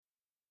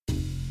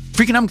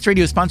Freakonomics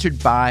Radio is sponsored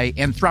by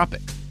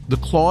Anthropic. The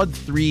Claude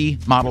 3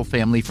 model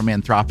family from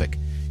Anthropic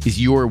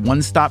is your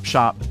one-stop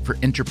shop for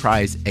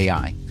enterprise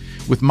AI.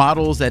 With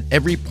models at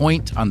every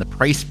point on the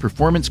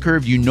price-performance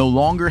curve, you no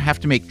longer have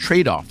to make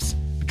trade-offs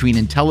between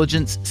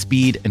intelligence,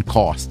 speed, and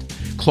cost.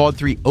 Claude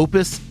 3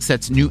 Opus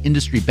sets new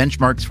industry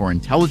benchmarks for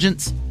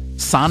intelligence.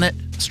 Sonnet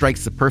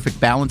strikes the perfect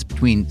balance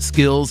between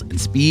skills and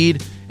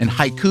speed. And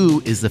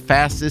Haiku is the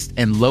fastest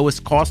and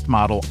lowest cost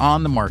model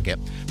on the market,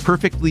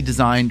 perfectly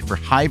designed for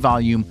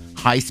high-volume,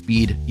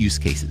 high-speed use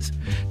cases.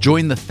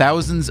 Join the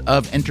thousands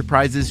of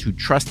enterprises who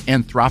trust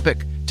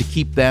Anthropic to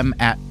keep them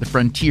at the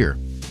frontier.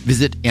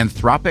 Visit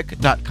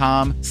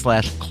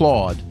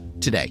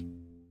anthropic.com/Claude today.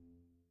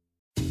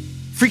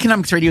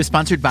 Freakonomics Radio is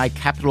sponsored by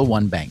Capital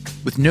One Bank.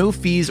 With no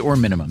fees or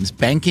minimums,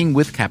 banking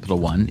with Capital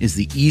One is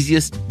the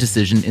easiest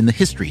decision in the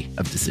history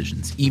of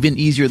decisions, even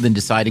easier than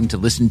deciding to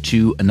listen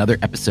to another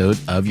episode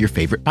of your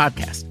favorite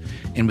podcast.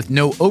 And with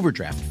no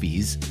overdraft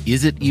fees,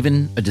 is it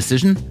even a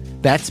decision?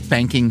 That's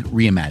banking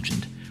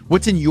reimagined.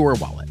 What's in your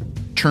wallet?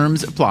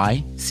 Terms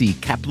apply. See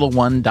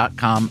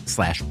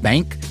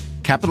CapitalOne.com/bank.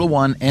 Capital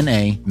One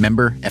N.A.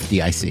 member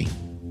FDIC.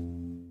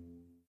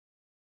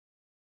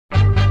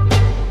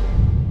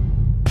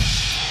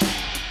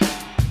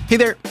 Hey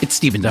there, it's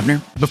Stephen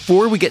Dubner.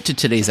 Before we get to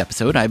today's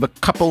episode, I have a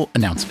couple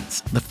announcements.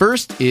 The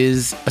first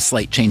is a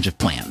slight change of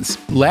plans.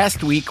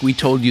 Last week, we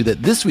told you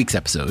that this week's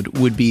episode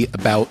would be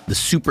about the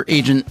super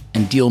agent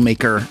and deal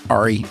maker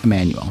Ari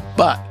Emanuel.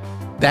 But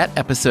that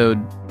episode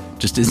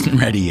just isn't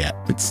ready yet.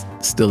 It's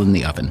still in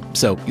the oven.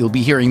 So you'll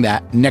be hearing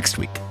that next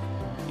week.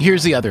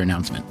 Here's the other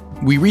announcement.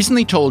 We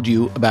recently told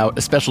you about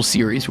a special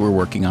series we're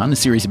working on, a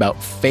series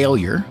about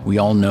failure. We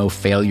all know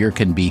failure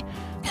can be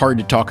hard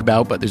to talk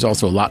about, but there's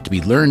also a lot to be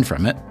learned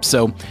from it.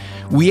 So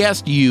we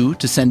asked you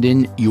to send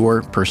in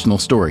your personal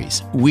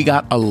stories. We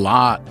got a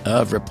lot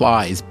of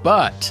replies,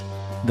 but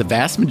the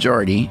vast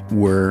majority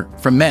were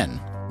from men.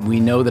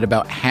 We know that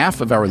about half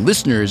of our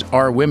listeners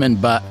are women,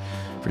 but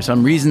for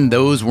some reason,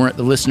 those weren't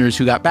the listeners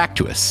who got back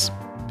to us.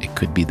 It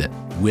could be that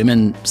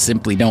women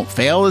simply don't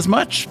fail as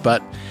much,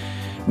 but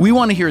we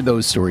want to hear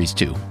those stories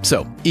too.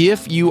 So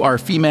if you are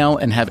female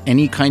and have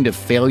any kind of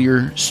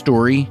failure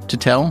story to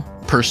tell,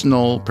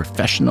 personal,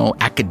 professional,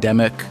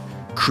 academic,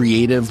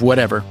 creative,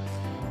 whatever,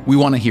 we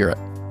want to hear it.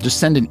 Just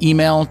send an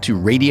email to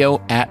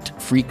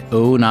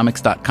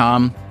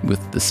radio@freakonomics.com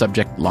with the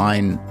subject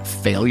line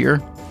failure.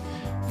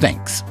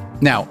 Thanks.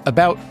 Now,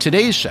 about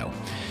today's show.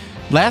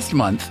 Last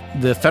month,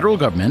 the federal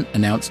government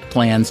announced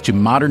plans to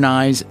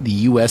modernize the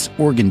U.S.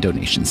 organ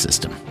donation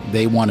system.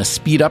 They want to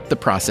speed up the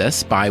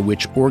process by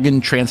which organ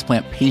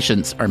transplant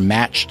patients are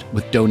matched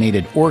with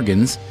donated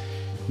organs.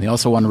 They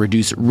also want to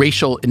reduce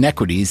racial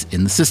inequities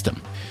in the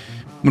system.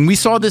 When we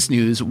saw this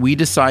news, we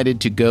decided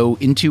to go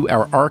into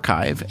our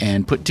archive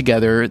and put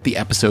together the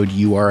episode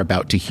you are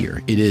about to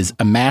hear. It is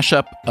a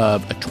mashup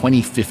of a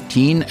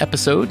 2015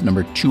 episode,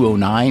 number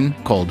 209,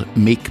 called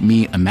Make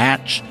Me a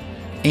Match,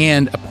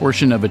 and a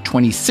portion of a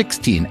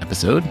 2016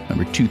 episode,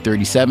 number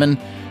 237,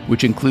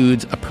 which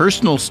includes a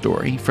personal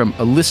story from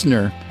a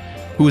listener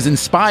who was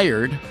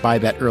inspired by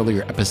that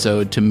earlier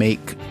episode to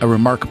make a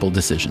remarkable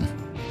decision.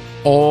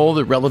 All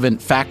the relevant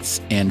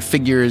facts and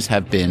figures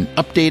have been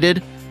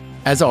updated.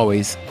 As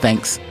always,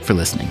 thanks for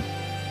listening.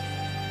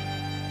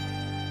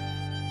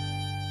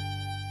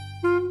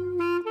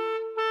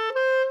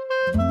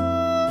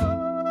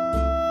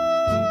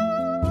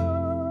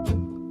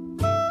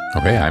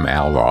 Okay, I'm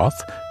Al Roth,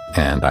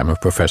 and I'm a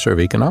professor of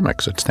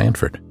economics at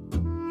Stanford.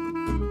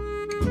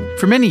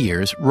 For many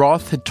years,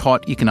 Roth had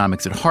taught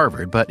economics at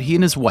Harvard, but he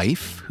and his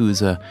wife,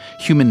 who's a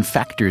human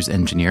factors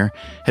engineer,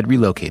 had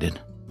relocated.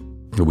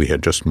 We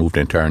had just moved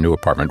into our new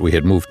apartment. We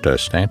had moved to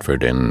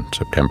Stanford in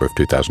September of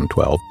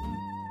 2012.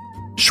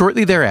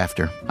 Shortly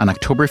thereafter, on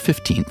October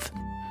 15th,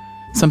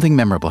 something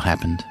memorable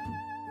happened.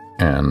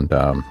 And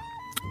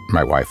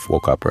my wife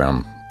woke up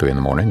around 3 in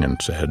the morning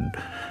and said,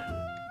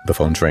 "The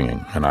phone's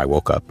ringing." And I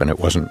woke up and it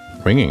wasn't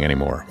ringing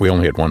anymore. We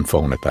only had one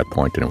phone at that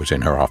point, and it was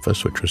in her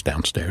office, which was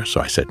downstairs.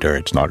 So I said to her,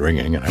 "It's not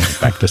ringing," and I went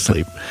back to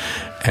sleep.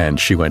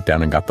 And she went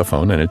down and got the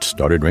phone, and it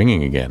started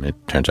ringing again. It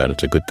turns out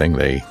it's a good thing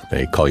they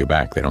call you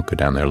back. They don't go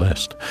down their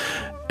list.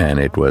 And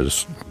it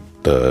was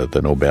the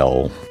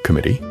Nobel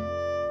Committee.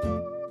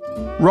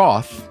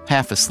 Roth,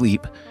 half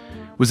asleep,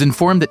 was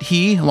informed that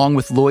he, along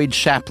with Lloyd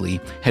Shapley,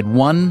 had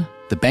won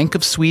the Bank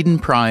of Sweden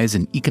Prize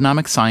in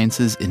Economic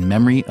Sciences in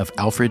memory of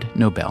Alfred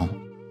Nobel,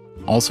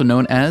 also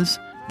known as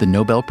the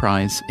Nobel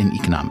Prize in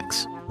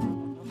Economics.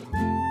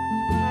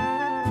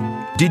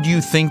 Did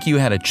you think you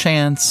had a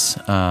chance?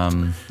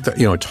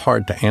 It's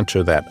hard to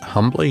answer that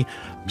humbly.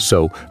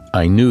 So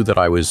I knew that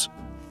I was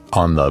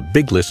on the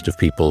big list of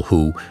people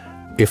who,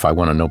 if I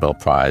won a Nobel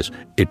Prize,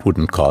 it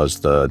wouldn't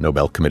cause the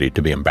Nobel Committee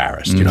to be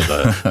embarrassed.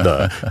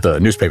 The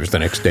newspapers the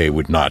next day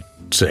would not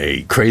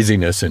say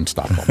craziness in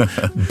Stockholm.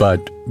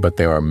 But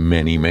there are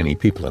many, many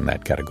people in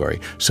that category.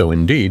 So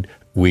indeed,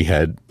 we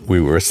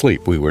were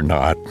asleep. We were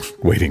not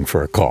waiting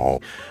for a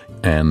call.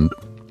 And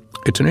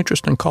It's an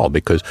interesting call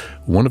because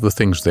one of the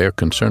things they're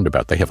concerned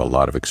about, they have a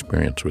lot of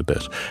experience with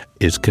this,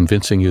 is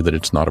convincing you that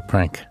it's not a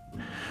prank.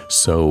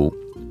 So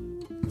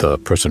the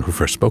person who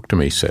first spoke to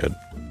me said,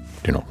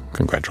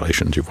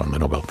 congratulations, you've won the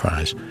Nobel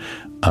Prize.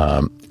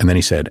 And then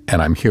he said,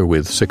 and I'm here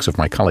with 6 of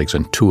my colleagues,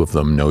 and 2 of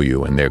them know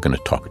you, and they're going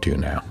to talk to you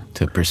now.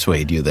 To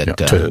persuade you that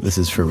this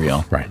is for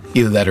real. Right.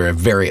 Either that or a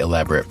very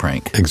elaborate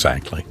prank.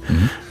 Exactly.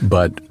 Mm-hmm.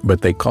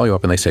 But they call you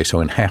up and they say,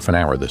 so in half an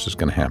hour this is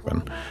going to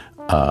happen.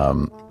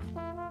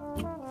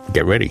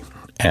 Get ready.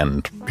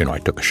 And, I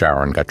took a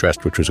shower and got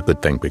dressed, which was a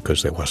good thing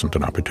because there wasn't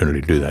an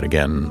opportunity to do that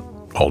again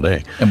all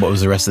day. And what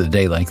was the rest of the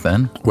day like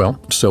then? Well,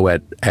 so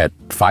at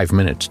 5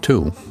 minutes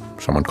to,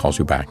 someone calls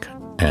you back.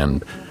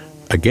 And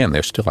again,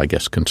 they're still, I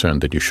guess,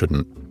 concerned that you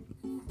shouldn't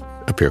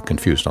appear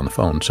confused on the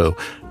phone. So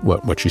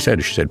what she said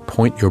is,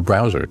 point your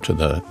browser to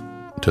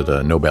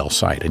the Nobel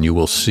site and you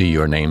will see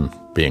your name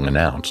being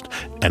announced.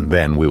 And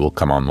then we will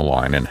come on the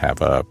line and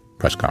have a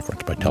press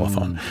conference by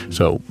telephone.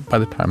 So by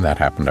the time that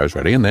happened, I was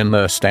ready. And then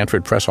the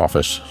Stanford press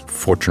office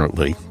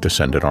fortunately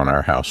descended on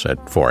our house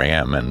at 4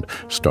 a.m. and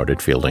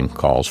started fielding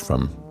calls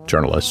from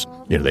journalists.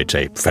 They'd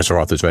say, Professor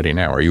Roth is ready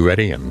now. Are you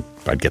ready? And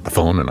I'd get the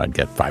phone and I'd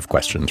get 5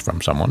 questions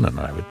from someone and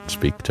I would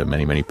speak to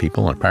many, many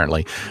people. And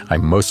apparently I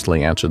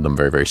mostly answered them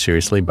very, very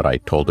seriously, but I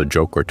told a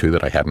joke or 2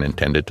 that I hadn't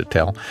intended to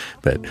tell.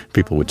 But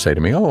people would say to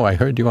me, oh, I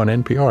heard you on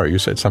NPR. You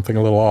said something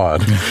a little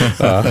odd.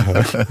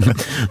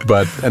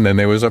 And then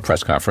there was a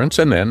press conference.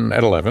 And then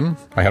at 11,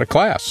 I had a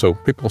class. So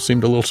people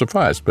seemed a little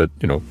surprised. But,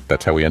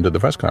 that's how we ended the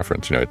press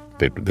conference.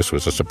 This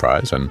was a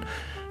surprise. And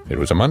it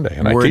was a Monday,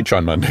 and I teach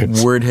on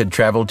Mondays. Word had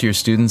traveled to your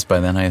students by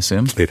then, I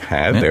assume? It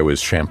had. Yeah. There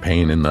was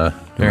champagne in the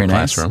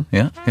classroom.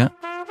 Nice. Yeah.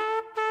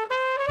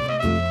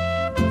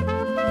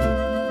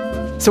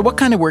 So what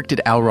kind of work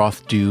did Al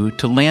Roth do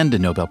to land a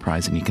Nobel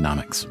Prize in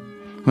economics?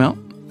 Well,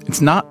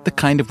 it's not the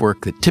kind of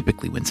work that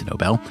typically wins a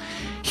Nobel.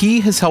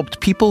 He has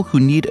helped people who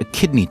need a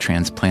kidney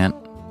transplant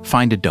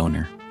find a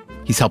donor.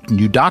 He's helped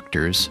new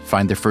doctors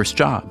find their first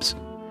jobs.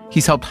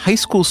 He's helped high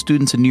school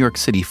students in New York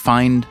City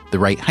find the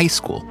right high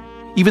school,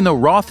 even though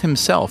Roth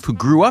himself, who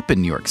grew up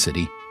in New York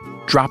City,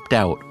 dropped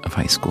out of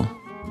high school.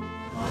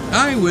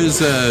 I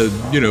was a,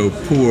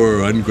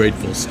 poor,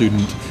 ungrateful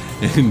student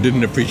and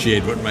didn't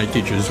appreciate what my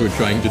teachers were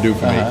trying to do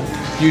for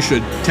me. You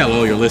should tell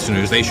all your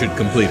listeners they should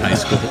complete high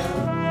school.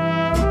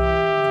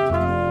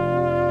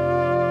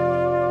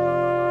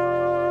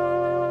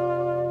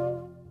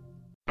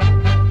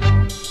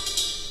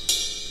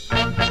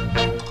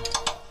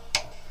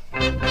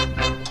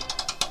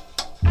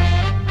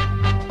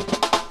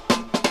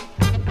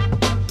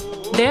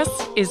 This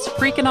is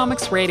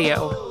Freakonomics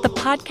Radio, the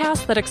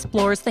podcast that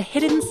explores the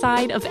hidden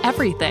side of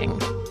everything,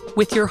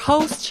 with your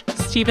host,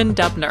 Stephen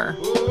Dubner.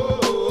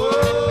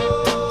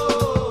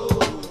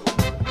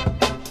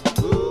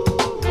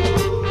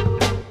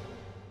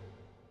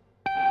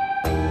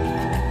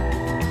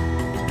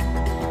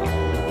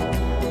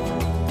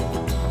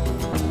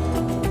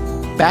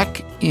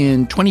 Back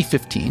in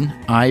 2015,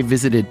 I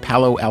visited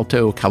Palo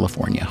Alto,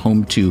 California,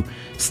 home to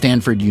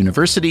Stanford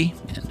University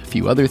and a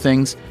few other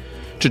things,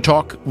 to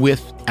talk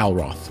with Al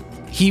Roth.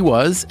 He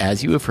was,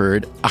 as you have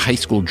heard, a high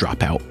school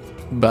dropout.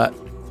 But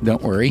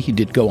don't worry, he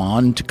did go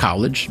on to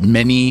college,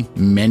 many,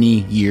 many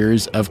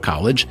years of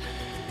college.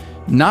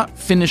 Not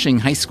finishing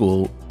high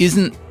school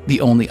isn't the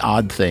only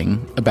odd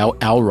thing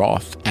about Al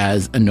Roth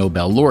as a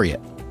Nobel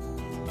laureate.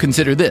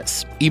 Consider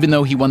this. Even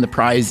though he won the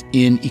prize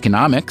in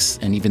economics,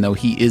 and even though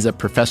he is a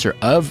professor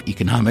of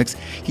economics,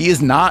 he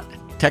is not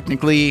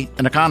technically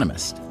an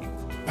economist.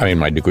 I mean,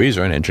 my degrees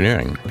are in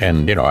engineering.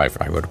 And, I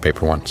wrote a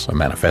paper once, a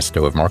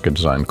manifesto of market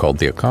design called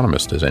The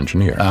Economist as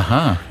Engineer.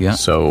 Yeah.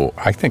 So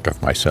I think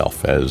of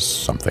myself as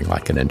something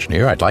like an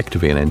engineer. I'd like to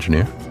be an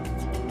engineer.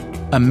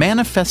 A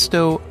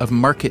manifesto of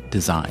market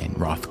design,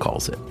 Roth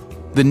calls it.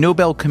 The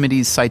Nobel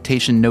Committee's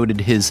citation noted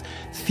his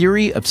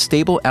theory of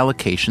stable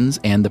allocations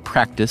and the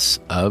practice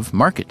of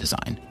market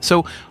design.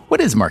 So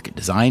what is market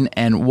design,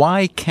 and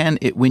why can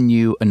it win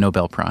you a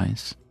Nobel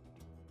Prize?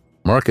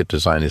 Market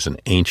design is an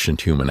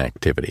ancient human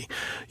activity.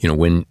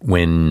 When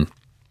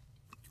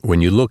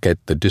you look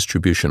at the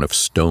distribution of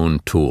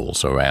stone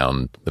tools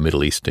around the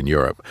Middle East and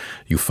Europe,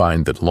 you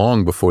find that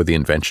long before the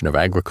invention of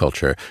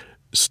agriculture,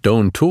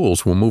 stone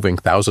tools were moving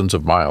thousands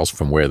of miles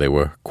from where they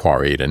were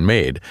quarried and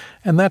made.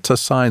 And that's a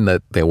sign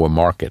that there were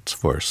markets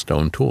for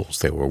stone tools.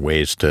 There were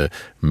ways to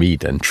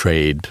meet and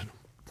trade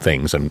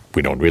things, and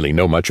we don't really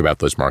know much about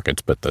those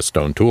markets, but the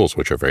stone tools,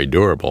 which are very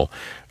durable,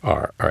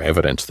 are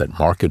evidence that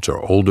markets are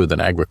older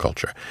than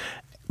agriculture.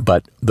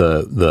 But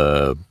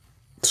the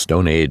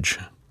Stone Age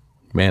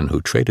men who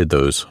traded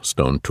those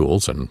stone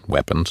tools and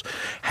weapons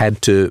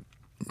had to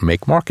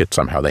make markets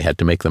somehow. They had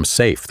to make them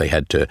safe. They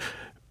had to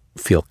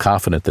feel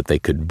confident that they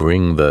could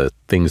bring the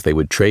things they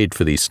would trade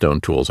for these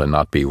stone tools and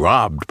not be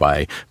robbed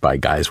by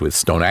guys with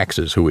stone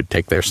axes who would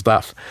take their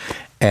stuff.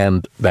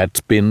 And that's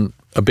been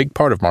a big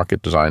part of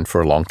market design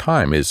for a long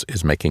time is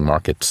making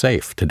markets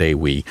safe. Today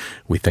we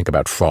think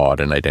about fraud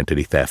and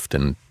identity theft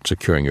and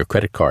securing your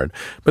credit card.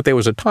 But there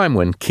was a time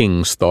when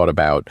kings thought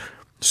about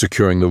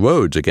securing the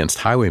roads against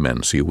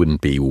highwaymen so you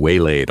wouldn't be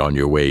waylaid on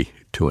your way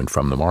to and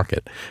from the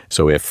market.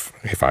 So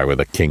if I were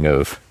the king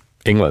of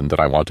England and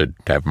I wanted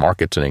to have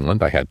markets in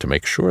England, I had to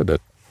make sure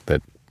that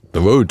the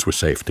roads were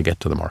safe to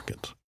get to the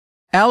markets.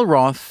 Al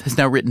Roth has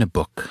now written a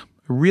book,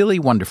 a really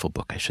wonderful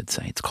book, I should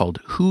say. It's called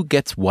Who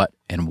Gets What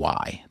and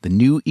Why? The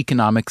New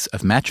Economics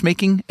of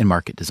Matchmaking and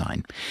Market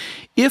Design.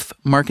 If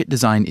market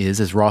design is,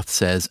 as Roth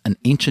says, an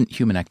ancient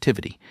human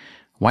activity,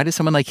 why does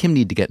someone like him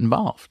need to get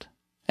involved?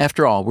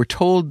 After all, we're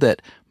told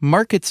that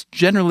markets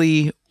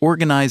generally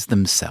organize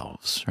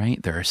themselves,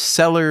 right? There are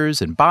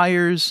sellers and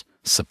buyers,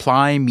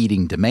 supply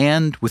meeting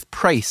demand, with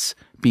price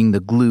being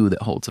the glue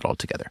that holds it all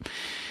together.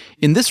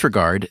 In this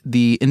regard,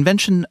 the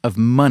invention of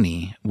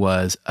money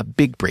was a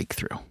big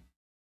breakthrough.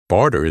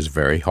 Barter is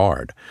very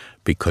hard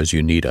because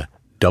you need a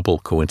double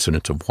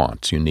coincidence of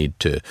wants. You need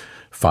to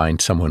find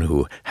someone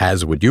who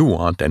has what you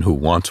want and who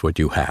wants what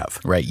you have.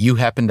 Right. You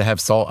happen to have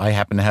salt, I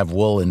happen to have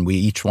wool, and we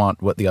each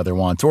want what the other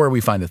wants, or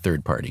we find a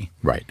third party.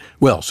 Right.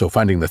 Well, so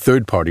finding the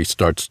third party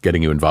starts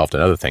getting you involved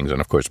in other things.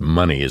 And of course,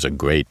 money is a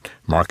great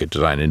market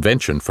design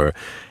invention for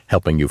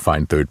helping you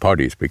find third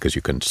parties because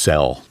you can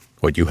sell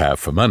what you have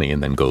for money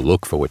and then go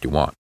look for what you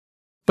want.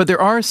 But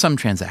there are some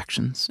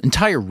transactions,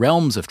 entire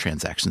realms of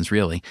transactions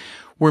really,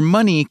 where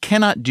money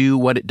cannot do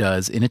what it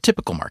does in a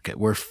typical market,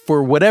 where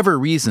for whatever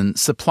reason,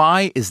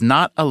 supply is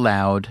not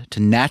allowed to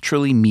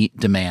naturally meet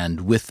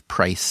demand with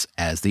price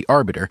as the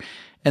arbiter.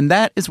 And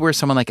that is where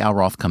someone like Al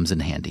Roth comes in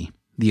handy,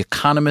 the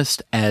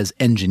economist as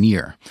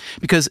engineer,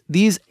 because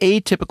these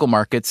atypical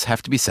markets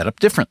have to be set up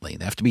differently.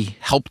 They have to be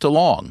helped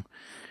along.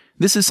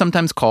 This is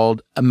sometimes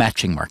called a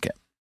matching market.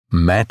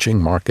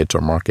 Matching markets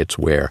are markets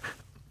where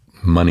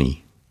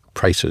money,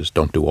 prices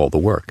don't do all the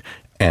work.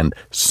 And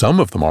some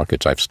of the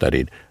markets I've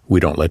studied, we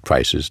don't let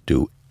prices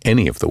do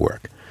any of the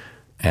work.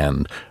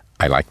 And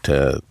I like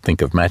to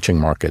think of matching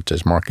markets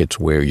as markets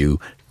where you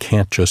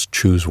can't just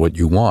choose what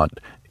you want.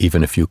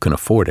 Even if you can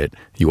afford it,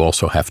 you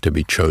also have to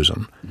be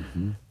chosen.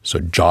 Mm-hmm. So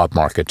job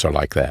markets are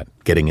like that.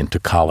 Getting into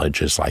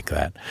college is like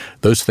that.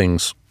 Those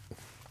things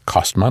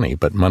cost money,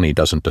 but money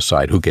doesn't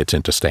decide who gets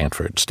into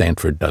Stanford.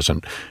 Stanford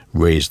doesn't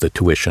raise the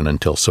tuition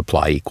until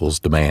supply equals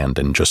demand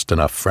and just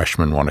enough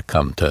freshmen want to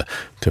come to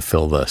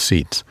fill the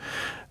seats.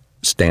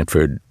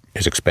 Stanford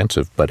is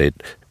expensive, but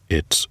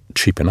it's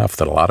cheap enough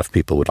that a lot of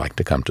people would like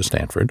to come to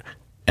Stanford.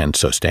 And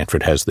so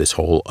Stanford has this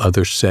whole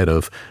other set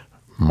of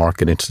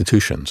market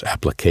institutions,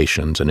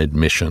 applications and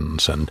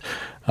admissions, and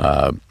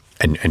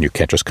you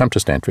can't just come to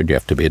Stanford, you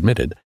have to be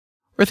admitted.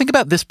 Or think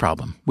about this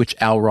problem, which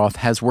Al Roth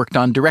has worked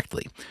on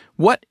directly.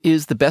 What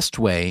is the best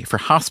way for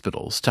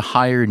hospitals to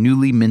hire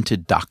newly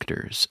minted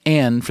doctors,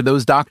 and for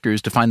those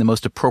doctors to find the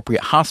most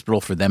appropriate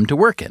hospital for them to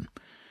work in?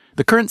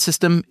 The current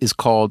system is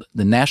called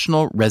the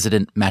National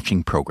Resident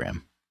Matching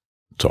Program.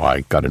 So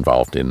I got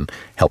involved in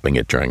helping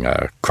it during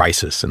a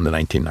crisis in the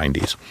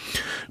 1990s.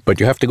 But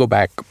you have to go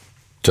back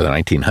to the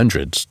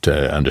 1900s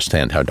to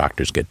understand how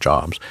doctors get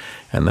jobs.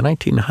 And the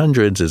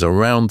 1900s is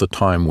around the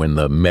time when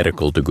the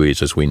medical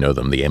degrees, as we know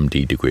them, the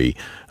MD degree,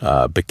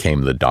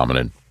 became the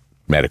dominant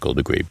medical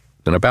degree.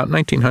 And about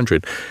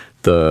 1900,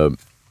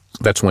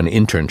 that's when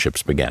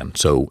internships began.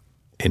 So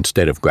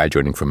instead of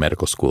graduating from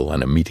medical school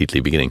and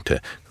immediately beginning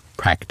to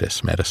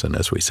practice medicine,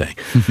 as we say.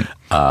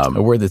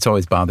 A word that's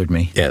always bothered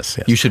me. Yes.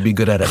 You should be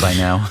good at it by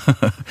now.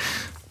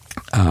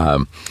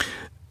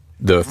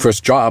 The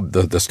first job,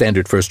 the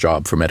standard first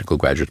job for medical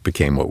graduates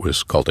became what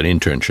was called an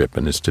internship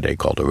and is today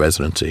called a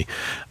residency.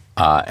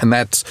 And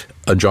that's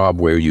a job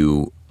where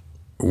you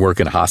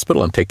work in a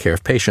hospital and take care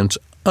of patients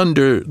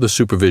under the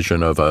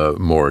supervision of a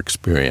more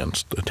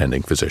experienced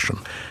attending physician.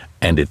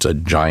 And it's a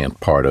giant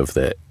part of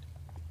the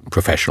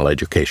professional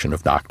education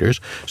of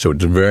doctors. So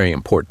it's very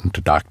important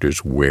to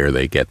doctors where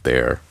they get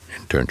their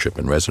internship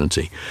and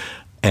residency.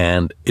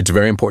 And it's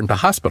very important to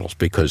hospitals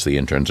because the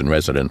interns and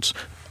residents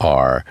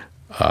are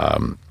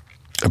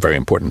a very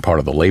important part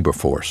of the labor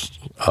force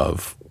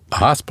of a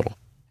hospital.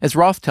 As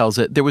Roth tells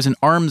it, there was an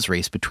arms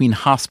race between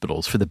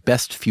hospitals for the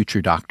best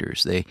future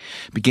doctors. They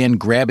began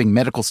grabbing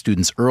medical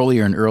students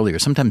earlier and earlier,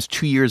 sometimes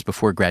 2 years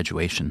before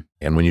graduation.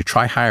 And when you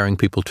try hiring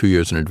people 2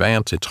 years in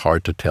advance, it's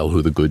hard to tell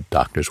who the good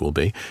doctors will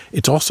be.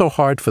 It's also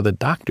hard for the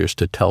doctors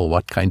to tell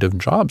what kind of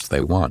jobs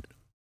they want.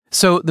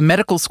 So the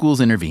medical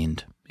schools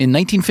intervened. In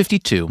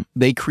 1952,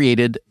 they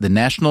created the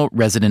National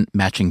Resident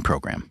Matching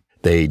Program.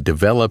 They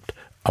developed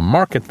a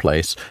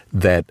marketplace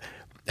that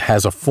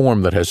has a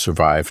form that has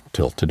survived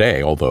till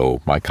today,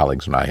 although my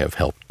colleagues and I have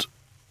helped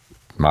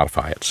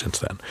modify it since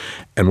then.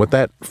 And what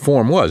that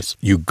form was,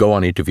 you go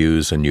on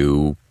interviews and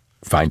you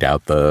find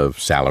out the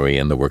salary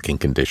and the working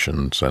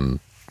conditions and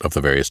of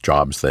the various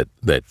jobs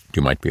that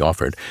you might be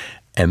offered.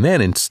 And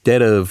then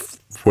instead of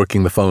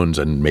working the phones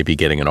and maybe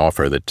getting an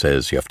offer that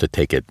says you have to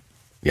take it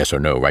yes or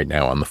no right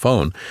now on the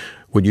phone,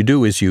 what you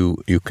do is you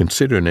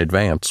consider in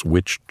advance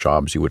which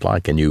jobs you would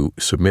like, and you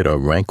submit a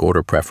rank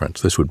order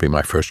preference. This would be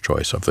my first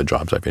choice of the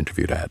jobs I've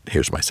interviewed at.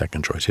 Here's my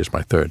second choice. Here's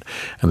my third.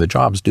 And the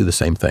jobs do the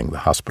same thing. The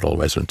hospital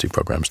residency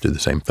programs do the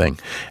same thing.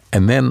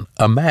 And then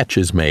a match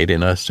is made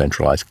in a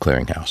centralized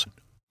clearinghouse.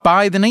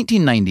 By the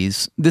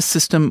 1990s, this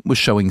system was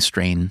showing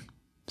strain.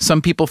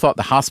 Some people thought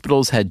the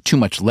hospitals had too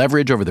much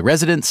leverage over the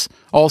residents.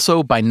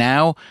 Also, by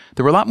now,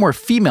 there were a lot more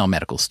female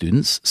medical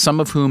students, some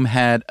of whom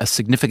had a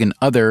significant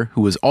other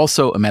who was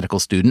also a medical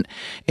student,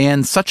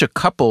 and such a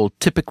couple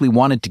typically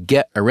wanted to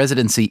get a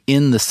residency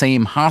in the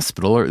same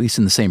hospital, or at least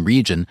in the same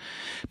region.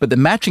 But the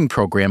matching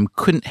program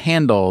couldn't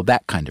handle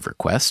that kind of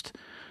request,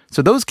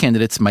 so those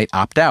candidates might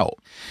opt out.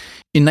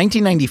 In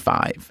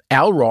 1995,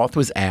 Al Roth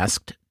was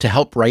asked to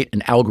help write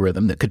an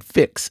algorithm that could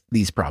fix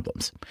these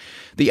problems.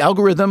 The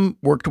algorithm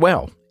worked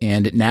well,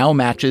 and it now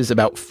matches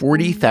about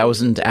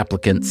 40,000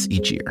 applicants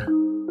each year.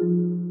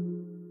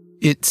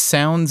 It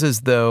sounds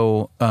as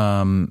though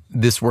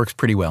this works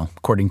pretty well,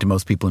 according to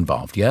most people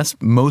involved, yes?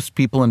 Most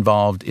people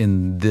involved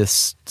in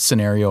this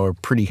scenario are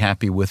pretty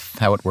happy with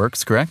how it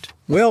works, correct?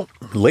 Well,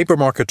 labor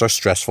markets are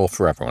stressful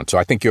for everyone, so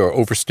I think you're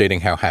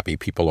overstating how happy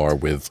people are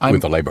with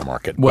the labor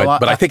market. Well,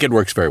 but I think it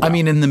works very well. I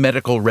mean, in the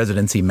medical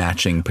residency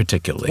matching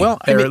particularly, or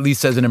at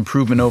least as an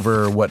improvement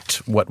over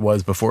what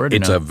was before it?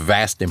 It's a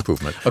vast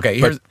improvement.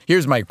 Okay,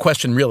 here's my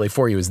question really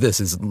for you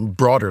is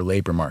broader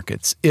labor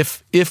markets.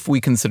 If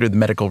we consider the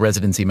medical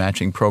residency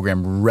matching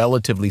program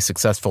relatively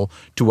successful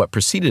to what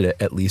preceded it,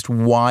 at least,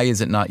 why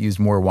is it not used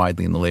more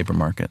widely in the labor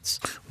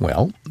markets?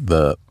 Well,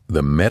 the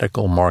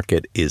medical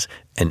market is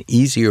an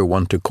easier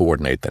one to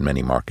coordinate than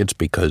many markets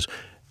because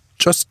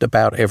just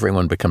about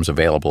everyone becomes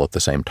available at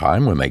the same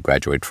time when they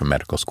graduate from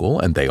medical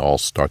school, and they all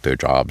start their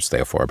jobs,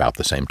 therefore, about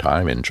the same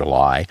time in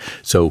July.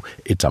 So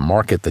it's a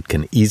market that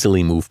can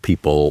easily move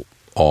people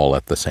all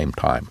at the same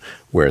time.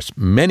 Whereas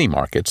many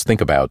markets, think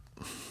about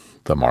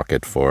the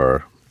market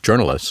for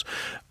journalists,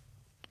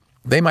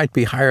 they might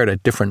be hired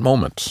at different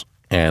moments,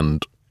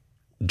 and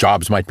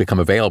jobs might become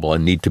available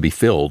and need to be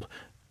filled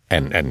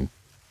and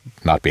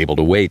not be able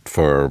to wait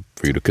for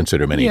you to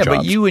consider many jobs. Yeah,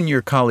 but you and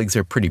your colleagues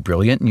are pretty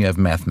brilliant and you have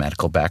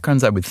mathematical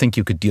backgrounds. I would think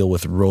you could deal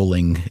with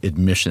rolling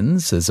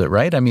admissions, is it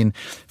right? I mean,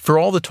 for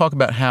all the talk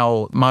about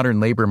how modern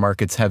labor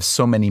markets have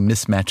so many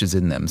mismatches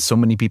in them, so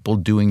many people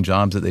doing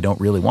jobs that they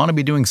don't really want to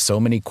be doing, so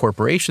many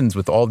corporations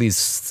with all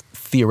these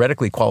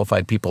theoretically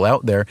qualified people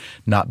out there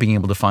not being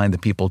able to find the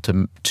people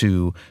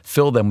to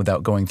fill them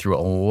without going through a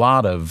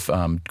lot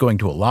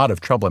of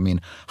trouble. I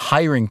mean,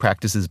 hiring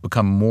practices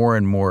become more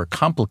and more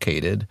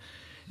complicated.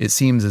 It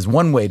seems as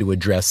one way to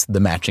address the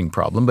matching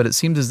problem, but it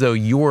seems as though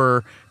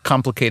your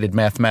complicated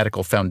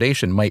mathematical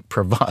foundation might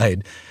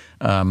provide,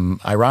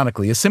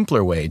 ironically, a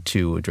simpler way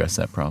to address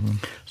that problem.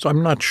 So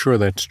I'm not sure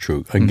that's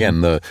true.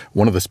 Again,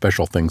 one of the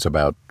special things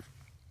about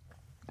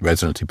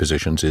residency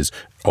positions is,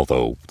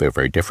 although they're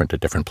very different at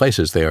different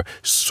places, they're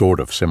sort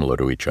of similar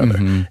to each other.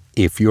 Mm-hmm.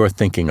 If you're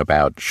thinking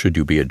about should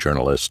you be a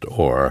journalist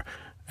or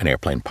an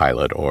airplane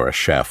pilot or a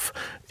chef,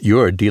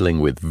 you're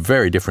dealing with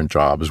very different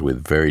jobs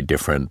with very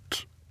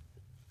different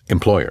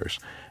employers.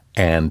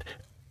 And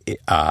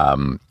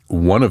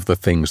one of the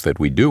things that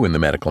we do in the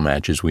medical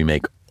match is we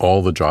make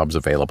all the jobs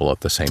available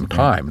at the same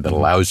time that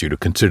allows you to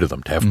consider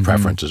them, to have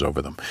preferences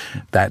over them.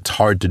 That's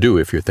hard to do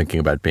if you're thinking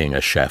about being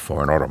a chef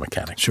or an auto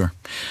mechanic. Sure.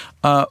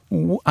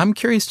 I'm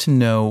curious to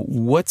know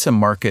what's a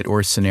market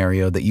or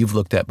scenario that you've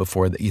looked at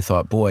before that you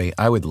thought, boy,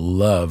 I would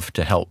love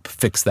to help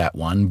fix that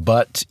one,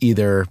 but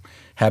either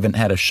haven't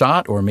had a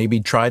shot or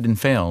maybe tried and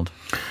failed.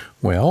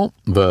 Well,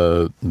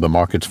 the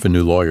markets for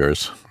new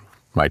lawyers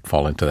might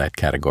fall into that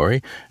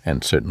category,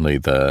 and certainly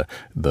the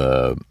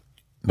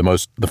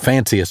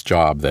fanciest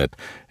job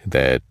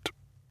that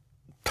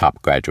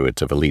top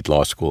graduates of elite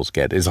law schools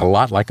get is a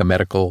lot like a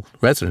medical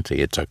residency.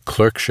 It's a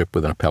clerkship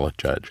with an appellate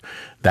judge.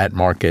 That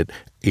market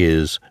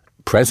is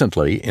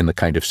presently in the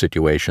kind of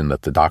situation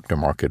that the doctor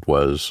market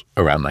was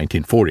around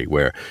 1940,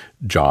 where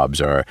jobs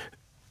are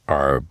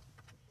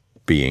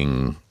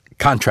being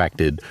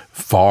contracted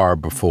far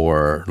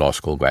before law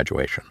school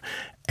graduation.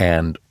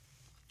 And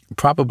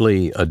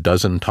probably a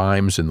dozen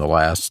times in the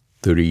last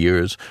 30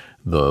 years,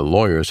 the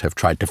lawyers have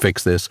tried to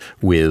fix this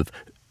with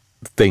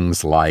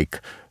things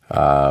like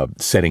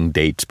setting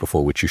dates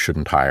before which you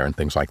shouldn't hire and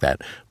things like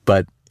that.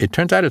 But it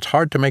turns out it's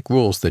hard to make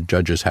rules that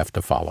judges have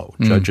to follow.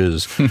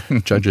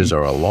 Judges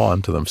are a law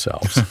unto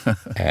themselves,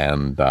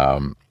 and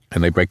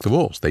they break the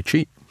rules. They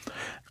cheat.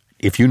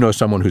 If you know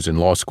someone who's in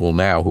law school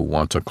now who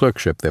wants a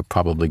clerkship, they're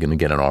probably going to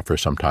get an offer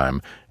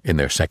sometime in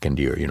their second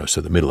year,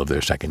 so the middle of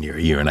their second year,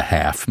 a year and a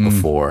half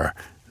before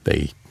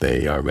they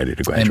are ready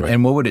to graduate.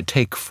 And what would it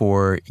take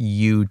for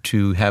you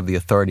to have the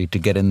authority to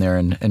get in there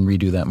and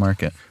redo that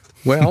market?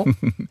 Well,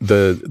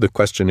 the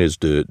question is,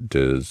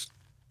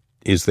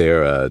 is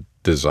there a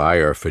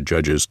desire for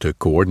judges to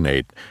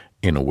coordinate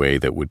in a way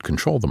that would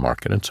control the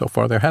market? And so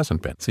far there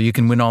hasn't been. So you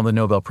can win all the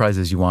Nobel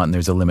Prizes you want, and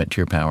there's a limit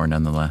to your power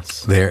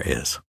nonetheless. There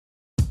is.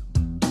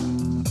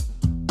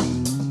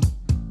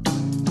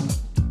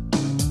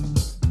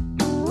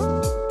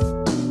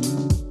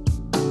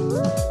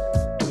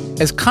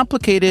 As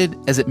complicated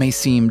as it may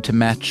seem to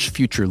match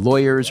future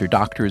lawyers or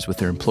doctors with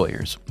their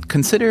employers,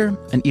 consider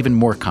an even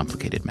more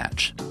complicated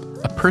match.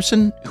 A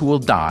person who will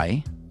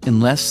die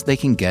unless they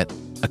can get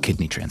a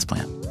kidney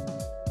transplant.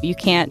 You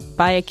can't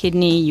buy a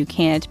kidney. You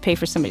can't pay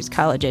for somebody's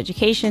college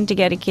education to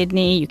get a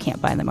kidney. You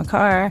can't buy them a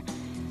car.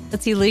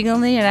 It's illegal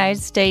in the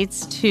United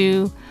States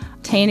to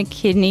obtain a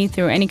kidney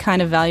through any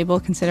kind of valuable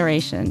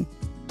consideration.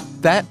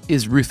 That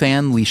is Ruth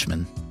Ann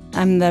Leishman.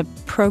 I'm the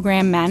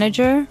program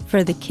manager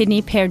for the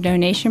Kidney Pair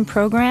Donation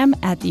Program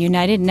at the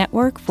United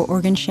Network for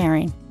Organ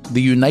Sharing.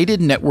 The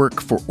United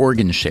Network for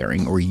Organ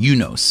Sharing, or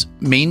UNOS,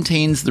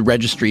 maintains the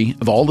registry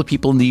of all the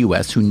people in the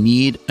U.S. who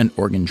need an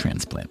organ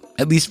transplant,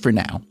 at least for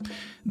now.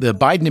 The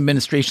Biden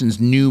administration's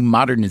new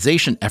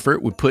modernization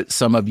effort would put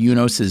some of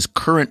UNOS's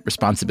current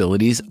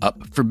responsibilities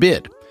up for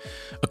bid.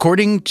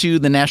 According to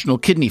the National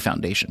Kidney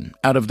Foundation,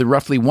 out of the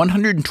roughly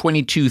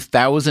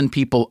 122,000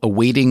 people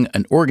awaiting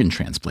an organ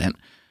transplant,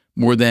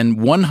 more than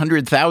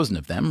 100,000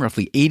 of them,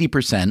 roughly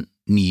 80%,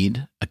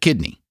 need a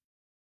kidney.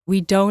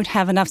 We don't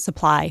have enough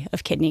supply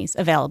of kidneys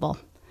available.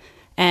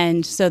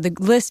 And so the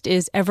list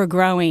is ever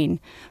growing,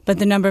 but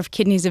the number of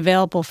kidneys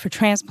available for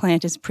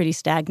transplant is pretty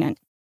stagnant.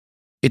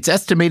 It's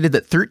estimated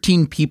that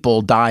 13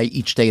 people die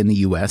each day in the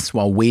U.S.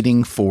 while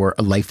waiting for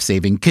a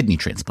life-saving kidney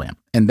transplant.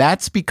 And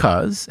that's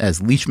because,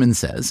 as Leishman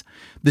says,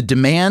 the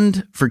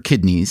demand for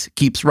kidneys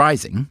keeps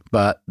rising,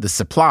 but the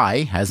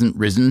supply hasn't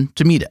risen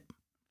to meet it.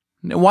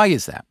 Now, why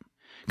is that?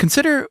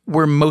 Consider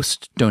where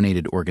most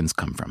donated organs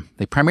come from.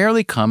 They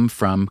primarily come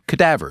from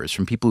cadavers,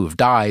 from people who have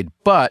died,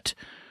 but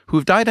who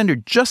have died under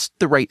just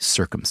the right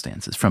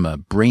circumstances, from a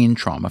brain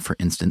trauma, for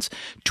instance,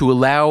 to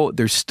allow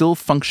their still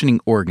functioning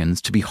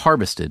organs to be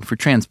harvested for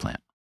transplant.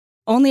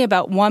 Only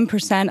about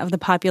 1% of the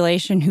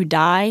population who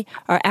die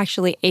are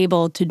actually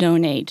able to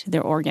donate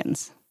their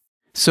organs.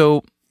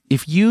 So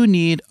if you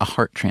need a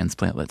heart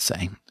transplant, let's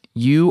say,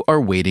 you are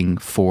waiting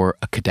for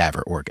a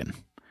cadaver organ.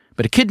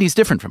 But a kidney is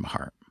different from a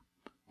heart.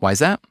 Why is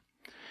that?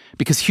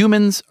 Because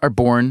humans are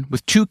born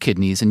with 2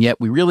 kidneys, and yet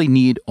we really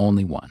need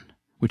only one.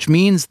 Which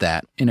means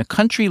that in a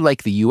country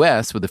like the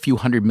U.S. with a few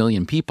 100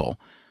 million people,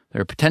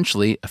 there are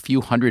potentially a few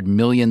 100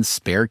 million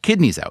spare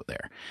kidneys out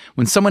there.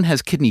 When someone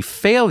has kidney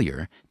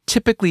failure,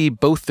 typically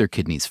both their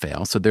kidneys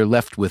fail, so they're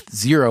left with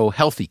 0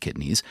 healthy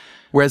kidneys,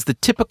 whereas the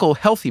typical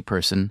healthy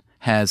person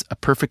has a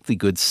perfectly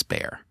good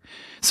spare.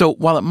 So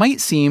while it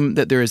might seem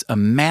that there is a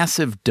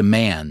massive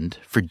demand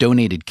for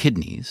donated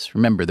kidneys,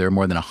 remember there are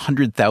more than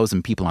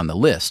 100,000 people on the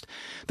list,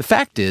 the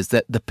fact is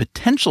that the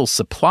potential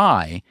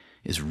supply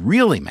is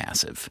really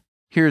massive.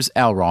 Here's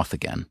Al Roth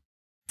again.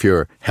 If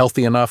you're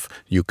healthy enough,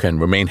 you can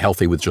remain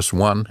healthy with just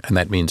one, and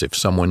that means if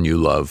someone you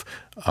love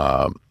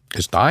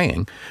is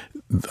dying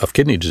of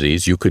kidney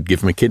disease, you could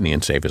give him a kidney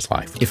and save his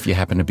life. If you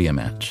happen to be a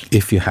match.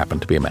 If you happen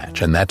to be a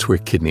match, and that's where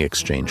kidney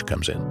exchange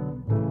comes in.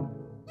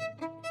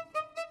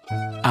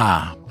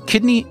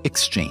 Kidney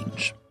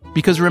exchange.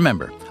 Because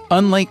remember,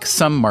 unlike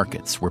some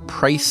markets where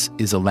price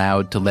is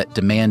allowed to let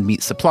demand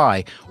meet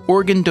supply,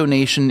 organ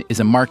donation is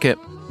a market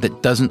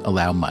that doesn't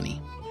allow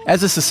money.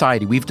 As a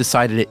society, we've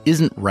decided it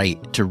isn't right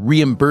to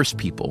reimburse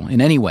people in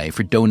any way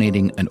for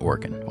donating an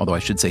organ. Although I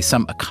should say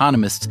some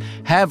economists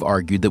have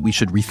argued that we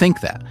should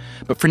rethink that.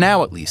 But for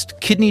now, at least,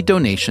 kidney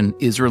donation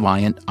is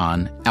reliant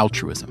on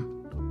altruism,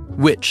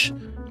 which,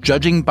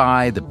 judging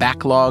by the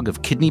backlog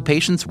of kidney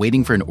patients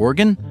waiting for an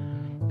organ,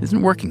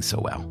 isn't working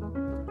so well.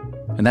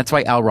 And that's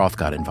why Al Roth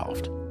got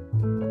involved.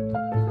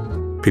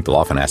 People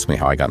often ask me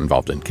how I got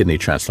involved in kidney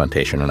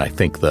transplantation, and I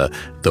think the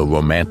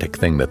romantic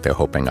thing that they're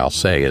hoping I'll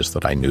say is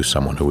that I knew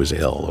someone who was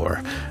ill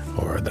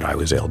or that I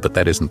was ill, but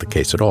that isn't the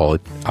case at all.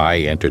 I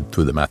entered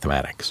through the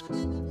mathematics.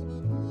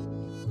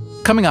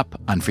 Coming up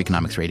on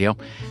Freakonomics Radio,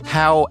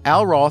 how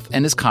Al Roth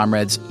and his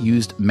comrades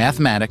used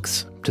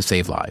mathematics to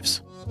save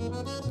lives.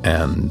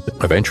 And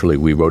eventually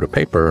we wrote a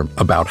paper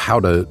about how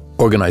to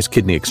organize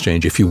kidney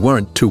exchange if you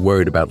weren't too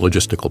worried about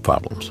logistical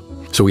problems.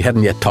 So we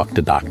hadn't yet talked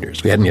to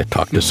doctors. We hadn't yet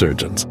talked to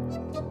surgeons.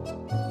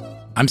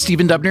 I'm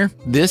Stephen Dubner.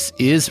 This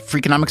is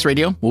Freakonomics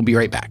Radio. We'll be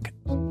right back.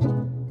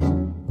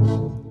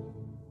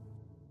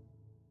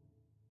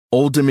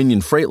 Old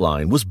Dominion Freight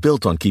Line was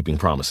built on keeping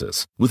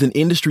promises. With an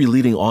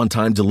industry-leading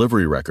on-time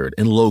delivery record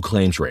and low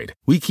claims rate,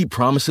 we keep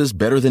promises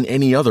better than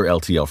any other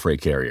LTL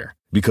freight carrier.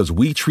 Because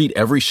we treat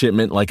every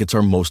shipment like it's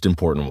our most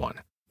important one.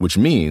 Which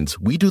means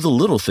we do the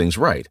little things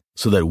right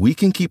so that we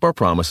can keep our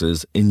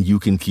promises and you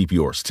can keep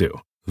yours too.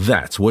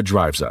 That's what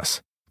drives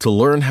us. To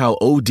learn how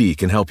OD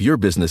can help your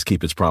business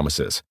keep its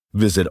promises,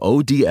 visit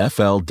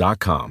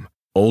odfl.com.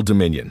 Old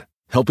Dominion,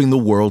 helping the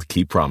world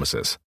keep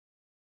promises.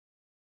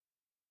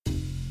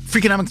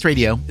 Freakonomics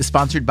Radio is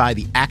sponsored by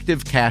the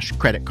Active Cash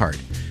Credit Card.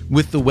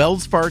 With the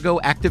Wells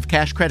Fargo Active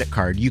Cash Credit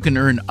Card, you can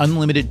earn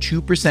unlimited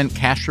 2%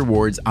 cash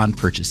rewards on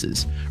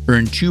purchases.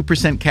 Earn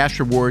 2% cash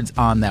rewards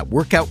on that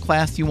workout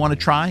class you want to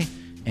try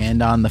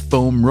and on the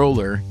foam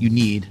roller you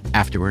need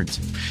afterwards.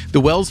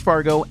 The Wells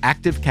Fargo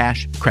Active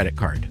Cash Credit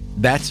Card.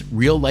 That's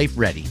real life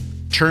ready.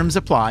 Terms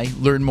apply.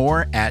 Learn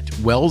more at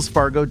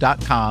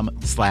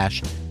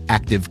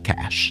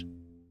wellsfargo.com/activecash.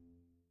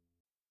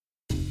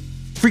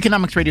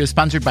 Freakonomics Radio is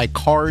sponsored by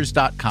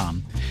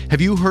Cars.com.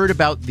 Have you heard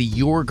about the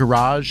Your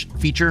Garage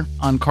feature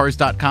on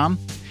Cars.com?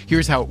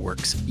 Here's how it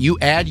works. You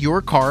add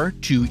your car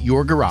to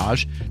your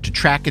garage to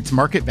track its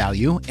market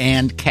value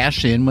and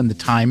cash in when the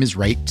time is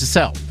right to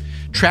sell.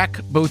 Track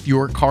both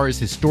your car's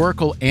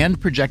historical and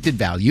projected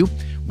value.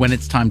 When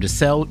it's time to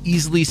sell,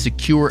 easily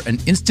secure an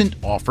instant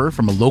offer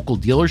from a local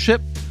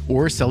dealership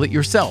or sell it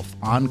yourself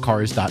on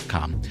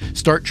Cars.com.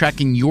 Start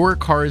tracking your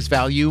car's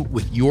value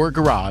with your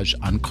garage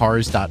on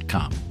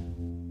Cars.com.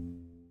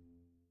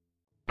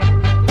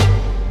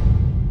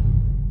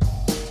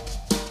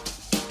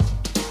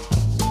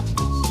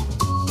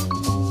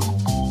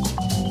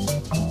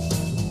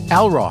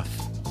 Al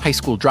Roth, high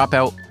school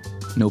dropout,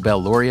 Nobel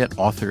laureate,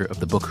 author of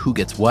the book Who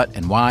Gets What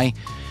and Why,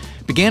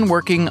 began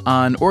working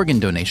on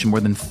organ donation more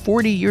than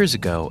 40 years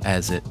ago,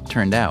 as it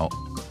turned out.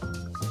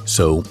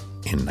 So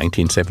in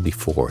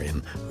 1974,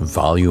 in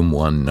Volume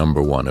 1,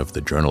 Number 1 of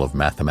the Journal of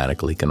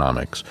Mathematical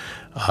Economics,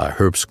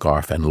 Herb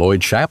Scarf and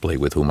Lloyd Shapley,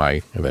 with whom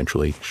I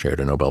eventually shared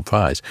a Nobel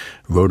Prize,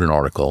 wrote an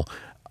article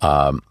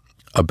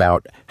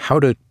about how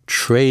to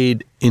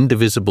trade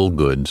indivisible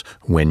goods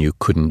when you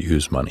couldn't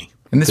use money.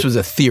 And this was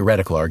a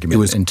theoretical argument. It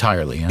was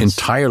entirely, yes.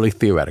 Entirely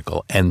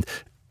theoretical. And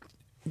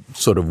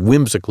sort of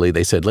whimsically,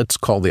 they said, let's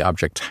call the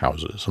objects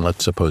houses. And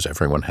let's suppose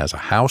everyone has a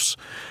house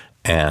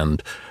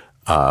and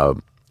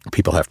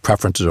people have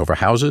preferences over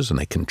houses and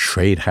they can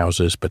trade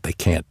houses, but they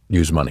can't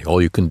use money.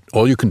 All you can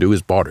do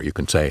is barter. You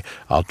can say,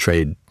 I'll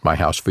trade my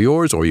house for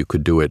yours, or you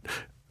could do it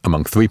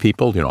among three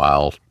people.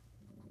 I'll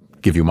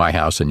give you my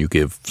house and you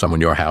give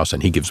someone your house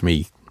and he gives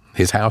me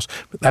his house.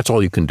 But that's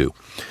all you can do.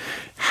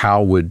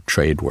 How would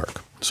trade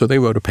work? So they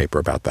wrote a paper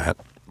about that.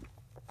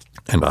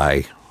 And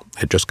I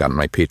had just gotten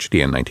my PhD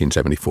in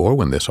 1974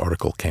 when this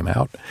article came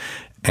out.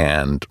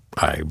 And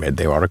I read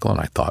their article and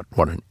I thought,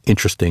 what an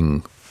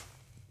interesting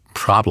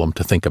problem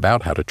to think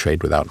about, how to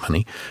trade without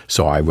money.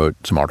 So I wrote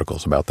some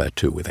articles about that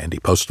too, with Andy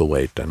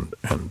Postlethwaite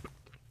and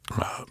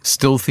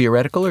still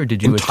theoretical, or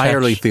did you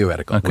entirely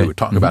theoretical? Okay. We were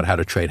talking about how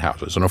to trade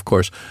houses. And of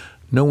course,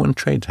 no one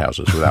trades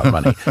houses without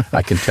money.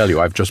 I can tell you,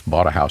 I've just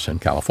bought a house in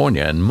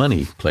California and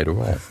money played a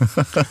role.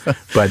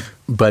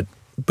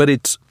 But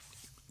it's,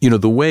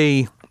 the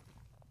way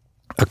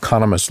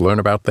economists learn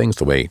about things,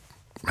 the way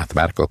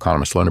mathematical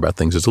economists learn about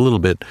things is a little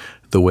bit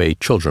the way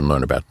children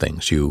learn about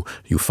things. You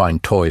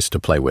find toys to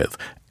play with,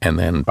 and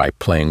then by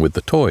playing with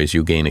the toys,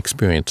 you gain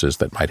experiences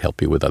that might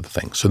help you with other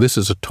things. So this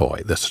is a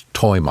toy, this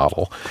toy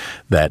model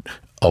that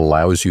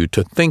allows you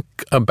to think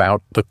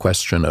about the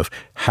question of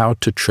how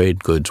to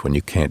trade goods when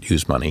you can't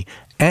use money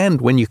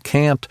and when you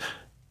can't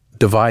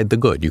divide the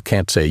good. You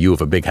can't say, you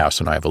have a big house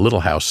and I have a little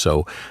house,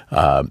 so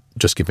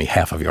just give me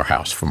half of your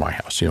house for my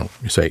house. You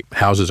say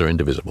houses are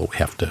indivisible. We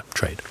have to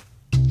trade.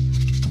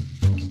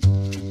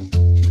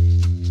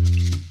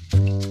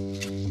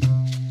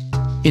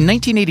 In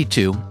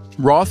 1982,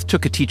 Roth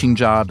took a teaching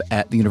job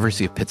at the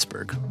University of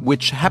Pittsburgh,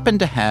 which happened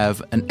to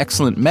have an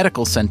excellent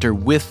medical center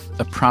with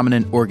a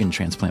prominent organ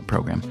transplant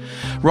program.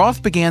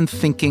 Roth began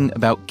thinking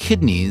about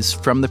kidneys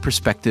from the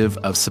perspective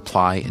of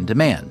supply and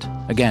demand.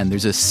 Again,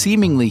 there's a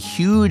seemingly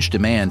huge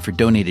demand for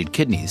donated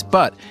kidneys,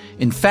 but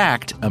in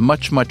fact, a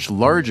much, much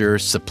larger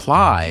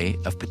supply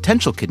of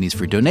potential kidneys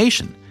for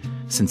donation,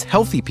 since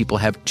healthy people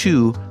have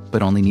two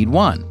but only need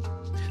one.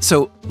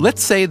 So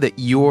let's say that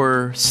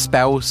your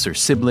spouse or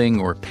sibling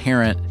or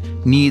parent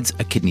needs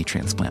a kidney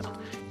transplant.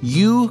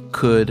 You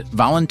could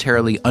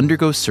voluntarily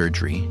undergo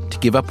surgery to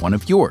give up one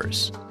of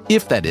yours,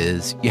 if that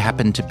is, you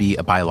happen to be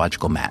a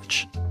biological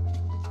match.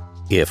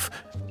 If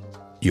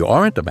you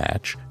aren't a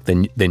match,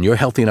 then you're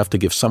healthy enough to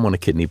give someone a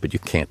kidney, but you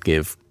can't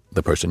give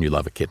the person you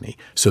love a kidney.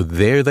 So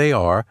there they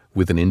are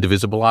with an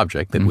indivisible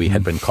object that we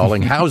had been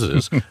calling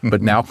houses,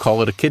 but now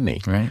call it a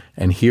kidney. Right.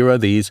 And here are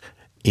these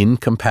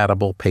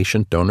incompatible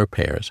patient-donor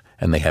pairs,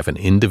 and they have an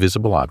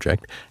indivisible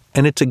object,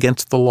 and it's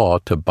against the law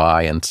to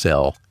buy and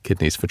sell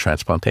kidneys for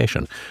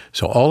transplantation.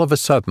 So all of a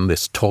sudden,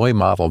 this toy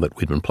model that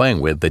we'd been playing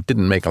with that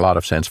didn't make a lot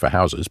of sense for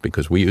houses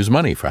because we use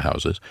money for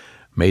houses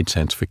made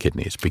sense for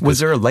kidneys. Was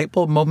there a light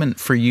bulb moment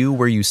for you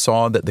where you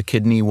saw that the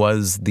kidney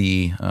was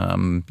the,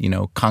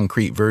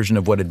 concrete version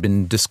of what had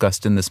been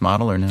discussed in this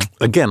model, or no?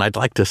 Again, I'd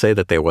like to say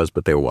that there was,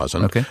 but there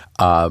wasn't. Okay.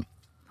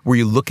 Were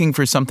you looking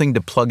for something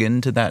to plug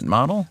into that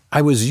model?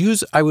 I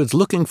was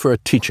looking for a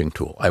teaching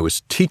tool. I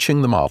was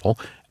teaching the model,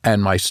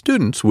 and my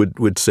students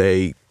would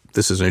say,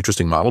 this is an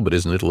interesting model, but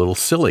isn't it a little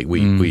silly?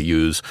 We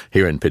use,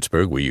 here in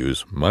Pittsburgh, we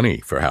use money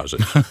for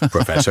houses,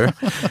 Professor.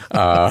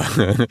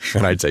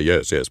 And I'd say,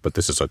 yes, but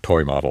this is a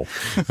toy model.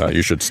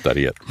 You should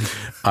study it.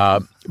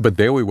 But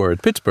there we were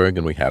at Pittsburgh,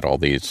 and we had all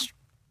these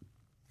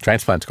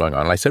transplants going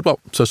on. And I said,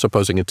 well, so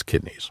supposing it's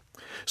kidneys.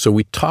 So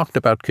we talked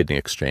about kidney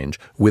exchange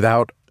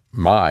without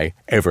my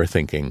ever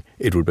thinking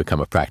it would become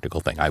a practical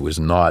thing. I was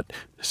not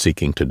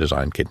seeking to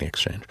design kidney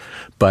exchange.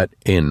 But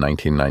in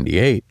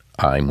 1998,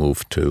 I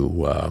moved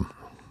to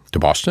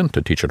Boston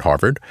to teach at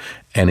Harvard.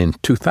 And in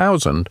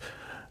 2000,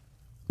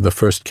 the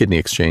first kidney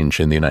exchange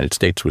in the United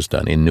States was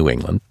done in New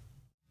England.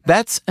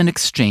 That's an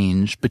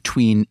exchange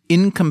between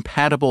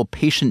incompatible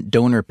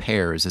patient-donor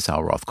pairs, as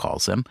Al Roth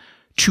calls them,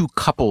 two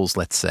couples,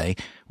 let's say,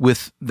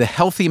 with the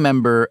healthy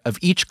member of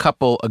each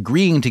couple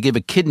agreeing to give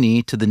a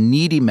kidney to the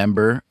needy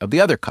member of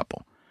the other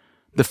couple.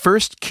 The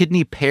first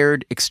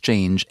kidney-paired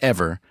exchange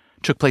ever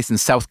took place in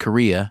South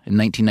Korea in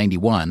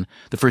 1991.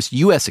 The first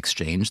U.S.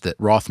 exchange that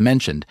Roth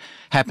mentioned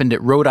happened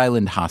at Rhode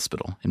Island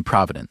Hospital in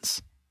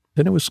Providence.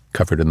 And it was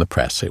covered in the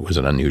press. It was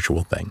an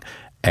unusual thing.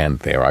 And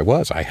there I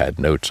was. I had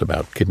notes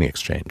about kidney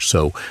exchange.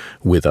 So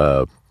with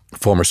a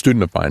former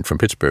student of mine from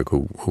Pittsburgh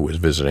who was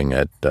visiting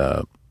at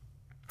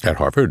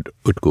Harvard,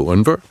 Utku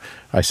Unver,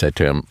 I said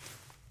to him,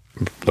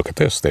 look at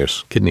this.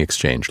 There's kidney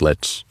exchange.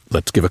 Let's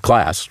give a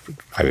class.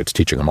 I was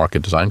teaching a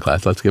market design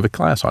class. Let's give a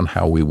class on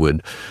how we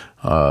would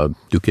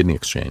do kidney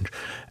exchange.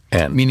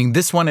 And meaning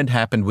this one had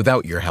happened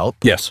without your help?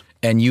 Yes.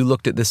 And you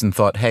looked at this and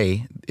thought,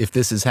 hey, if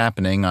this is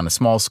happening on a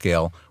small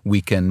scale, we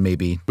can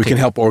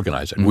help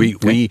organize it.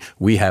 Mm-hmm.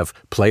 We have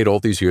played all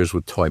these years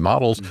with toy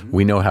models. Mm-hmm.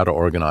 We know how to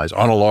organize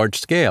on a large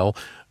scale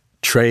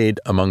trade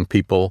among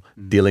people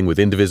dealing with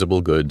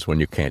indivisible goods when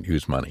you can't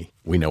use money.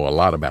 We know a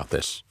lot about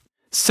this.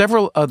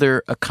 Several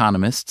other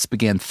economists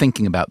began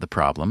thinking about the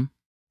problem.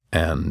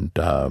 And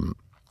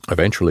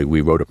eventually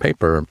we wrote a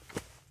paper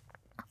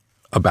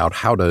about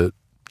how to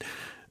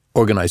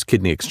organize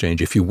kidney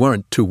exchange if you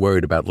weren't too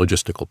worried about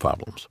logistical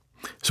problems.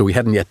 So we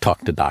hadn't yet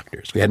talked to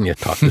doctors. We hadn't yet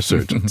talked to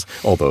surgeons,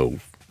 although...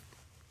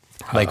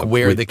 Like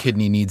where the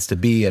kidney needs to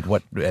be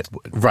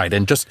right,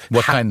 and just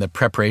what kind the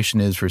preparation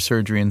is for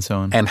surgery and so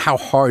on. And how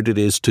hard it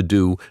is to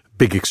do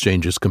big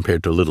exchanges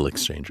compared to little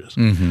exchanges.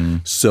 Mm-hmm.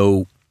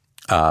 So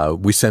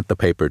we sent the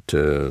paper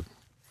to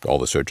all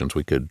the surgeons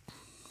we could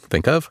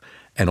think of,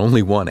 and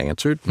only one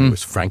answered. It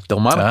was Frank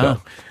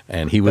Delmonico.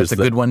 And he was That's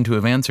a good one to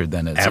have answered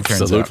then, as it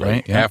turns out,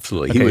 right? Yeah.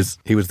 Absolutely. Okay.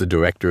 He was the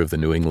director of the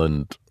New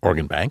England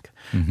Organ Bank,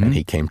 and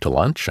he came to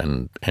lunch,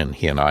 and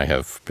he and I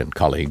have been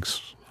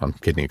colleagues on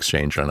kidney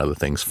exchange and other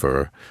things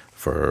for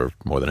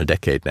more than a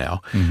decade now.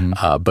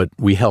 Mm-hmm. But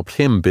we helped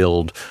him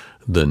build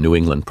the New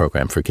England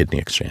program for kidney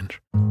exchange.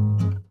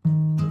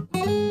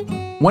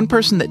 One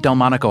person that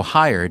Delmonico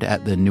hired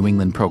at the New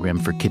England Program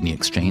for Kidney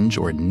Exchange,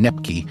 or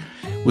NEPKI,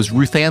 was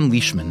Ruth Ann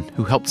Leishman,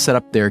 who helped set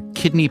up their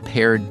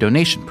kidney-paired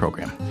donation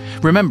program.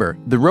 Remember,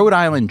 the Rhode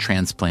Island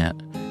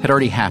transplant had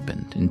already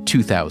happened in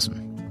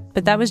 2000.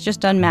 But that was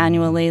just done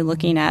manually,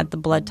 looking at the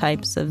blood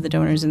types of the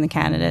donors and the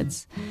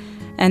candidates.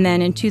 And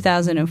then in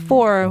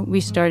 2004,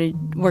 we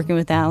started working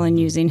with Alan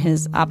using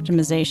his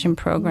optimization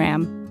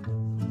program.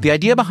 The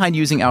idea behind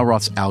using Al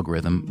Roth's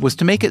algorithm was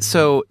to make it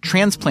so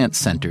transplant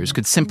centers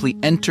could simply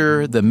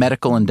enter the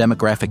medical and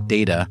demographic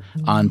data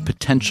on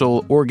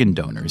potential organ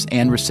donors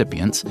and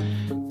recipients,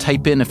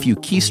 type in a few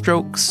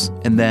keystrokes,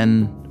 and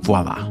then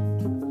voila,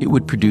 it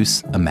would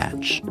produce a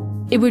match.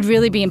 It would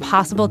really be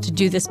impossible to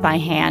do this by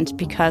hand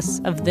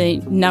because of the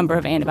number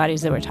of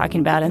antibodies that we're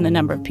talking about and the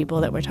number of people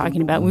that we're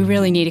talking about. We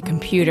really need a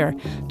computer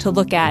to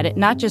look at it,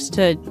 not just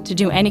to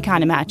do any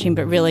kind of matching,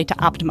 but really to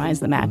optimize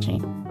the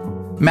matching.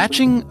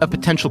 Matching a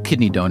potential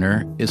kidney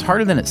donor is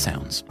harder than it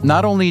sounds.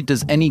 Not only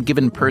does any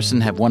given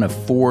person have one of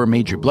 4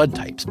 major blood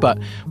types, but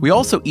we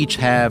also each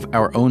have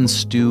our own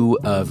stew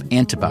of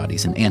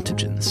antibodies and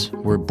antigens.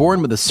 We're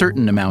born with a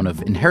certain amount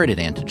of inherited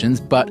antigens,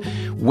 but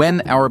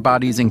when our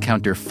bodies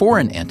encounter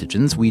foreign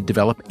antigens, we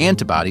develop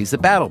antibodies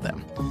that battle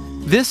them.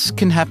 This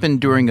can happen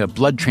during a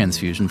blood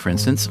transfusion, for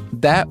instance.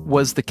 That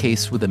was the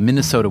case with a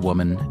Minnesota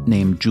woman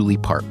named Julie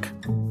Park.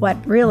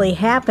 What really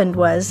happened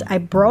was I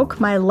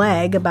broke my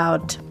leg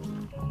about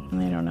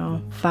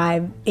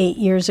 5-8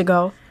 years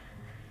ago.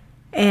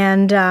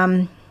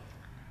 And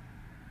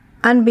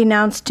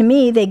unbeknownst to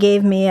me, they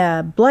gave me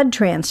a blood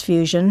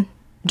transfusion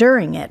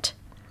during it.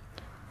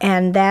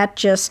 And that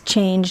just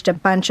changed a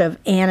bunch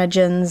of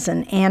antigens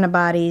and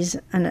antibodies,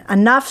 and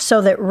enough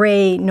so that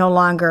Ray no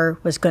longer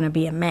was going to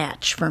be a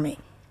match for me.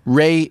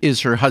 Ray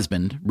is her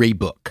husband, Ray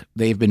Book.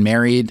 They've been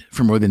married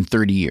for more than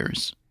 30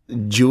 years.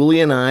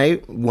 Julie and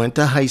I went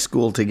to high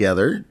school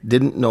together,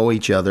 didn't know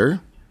each other.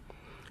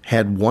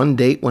 Had one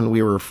date when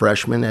we were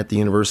freshmen at the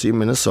University of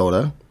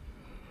Minnesota.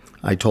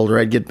 I told her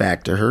I'd get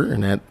back to her,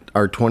 and at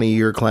our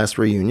 20-year class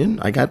reunion,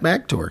 I got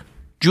back to her.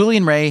 Julie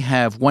and Ray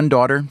have 1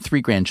 daughter,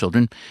 3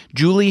 grandchildren.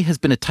 Julie has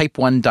been a type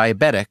 1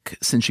 diabetic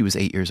since she was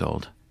 8 years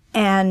old.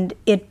 And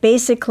it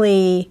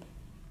basically,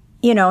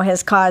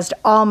 has caused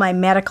all my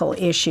medical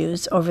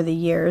issues over the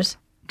years.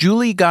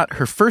 Julie got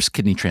her first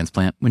kidney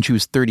transplant when she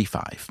was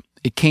 35.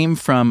 It came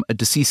from a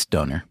deceased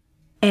donor.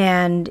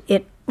 And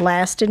it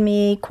lasted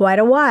me quite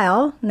a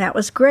while, and that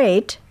was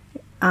great,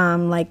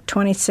 like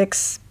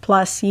 26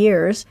 plus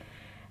years.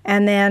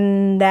 And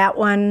then that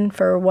one,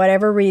 for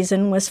whatever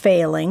reason, was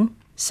failing.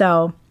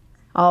 So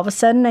all of a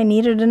sudden I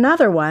needed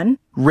another one.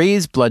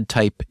 Ray's blood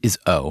type is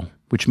O,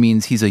 which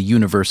means he's a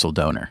universal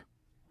donor.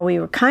 We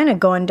were kind of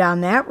going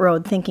down that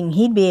road thinking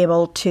he'd be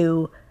able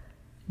to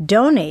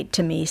donate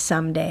to me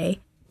someday.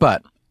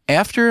 But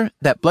after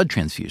that blood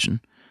transfusion,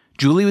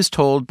 Julie was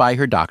told by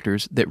her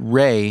doctors that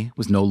Ray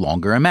was no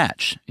longer a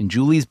match. In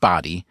Julie's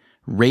body,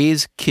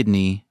 Ray's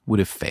kidney would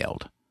have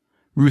failed.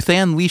 Ruth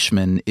Ann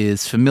Leishman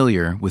is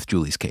familiar with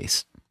Julie's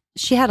case.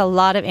 She had a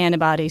lot of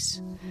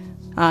antibodies,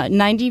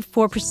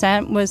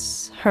 94%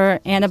 was her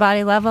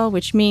antibody level,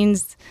 which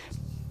means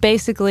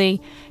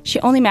basically she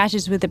only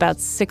matches with about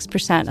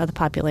 6% of the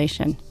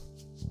population.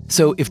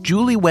 So if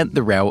Julie went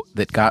the route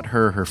that got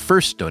her her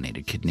first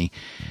donated kidney,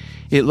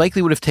 it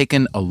likely would have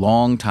taken a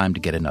long time to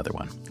get another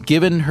one.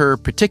 Given her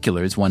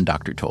particulars, one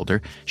doctor told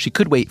her, she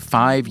could wait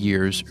 5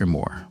 years or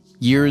more.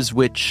 Years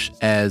which,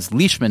 as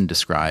Leishman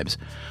describes,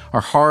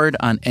 are hard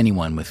on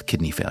anyone with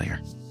kidney failure.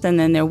 And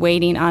then they're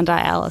waiting on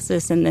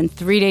dialysis, and then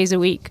 3 days a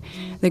week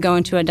they go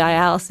into a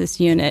dialysis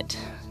unit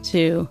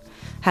to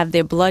have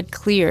their blood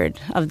cleared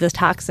of the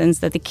toxins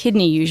that the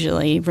kidney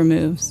usually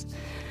removes.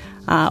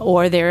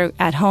 Or they're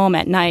at home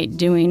at night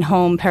doing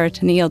home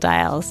peritoneal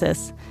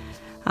dialysis.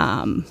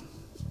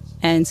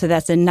 And so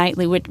that's a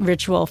nightly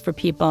ritual for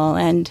people,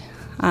 and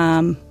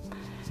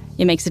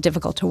it makes it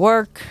difficult to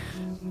work.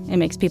 It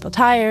makes people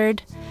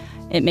tired.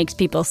 It makes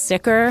people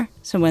sicker.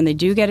 So when they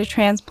do get a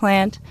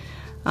transplant,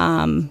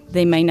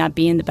 they may not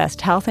be in the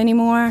best health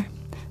anymore.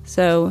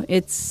 So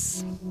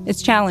it's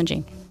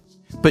challenging.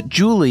 But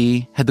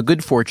Julie had the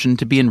good fortune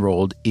to be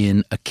enrolled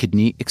in a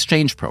kidney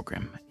exchange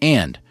program,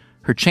 and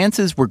her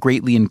chances were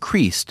greatly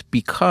increased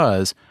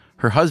because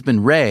her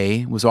husband,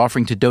 Ray, was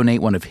offering to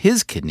donate one of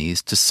his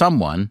kidneys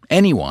to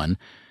anyone,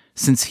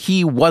 since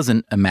he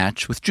wasn't a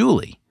match with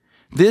Julie.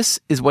 This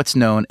is what's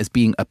known as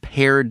being a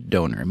paired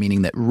donor,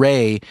 meaning that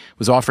Ray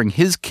was offering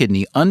his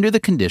kidney under the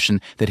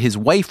condition that his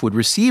wife would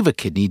receive a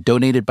kidney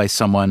donated by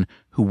someone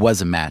who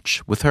was a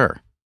match with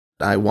her.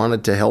 I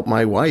wanted to help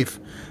my wife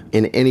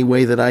in any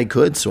way that I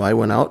could, so I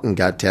went out and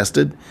got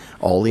tested.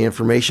 All the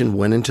information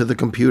went into the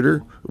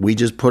computer. We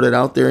just put it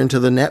out there into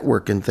the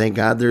network, and thank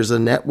God there's a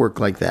network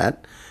like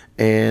that.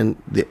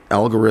 And the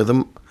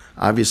algorithm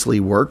obviously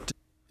worked.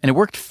 And it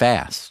worked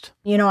fast.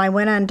 You know, I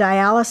went on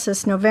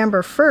dialysis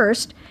November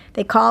 1st.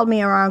 They called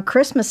me around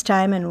Christmas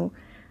time and,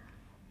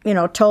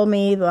 told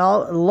me,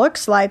 well, it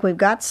looks like we've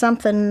got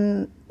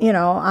something,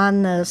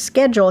 on the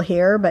schedule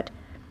here, but,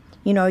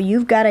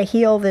 you've got to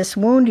heal this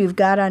wound you've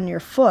got on your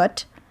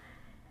foot.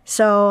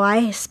 So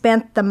I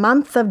spent the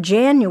month of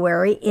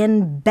January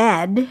in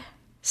bed.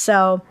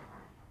 So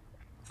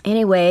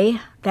anyway,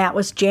 that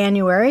was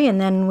January,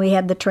 and then we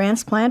had the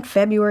transplant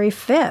February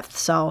 5th.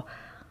 So,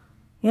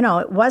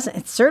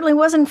 it certainly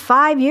wasn't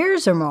 5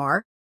 years or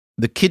more.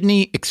 The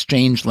kidney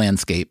exchange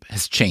landscape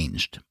has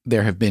changed.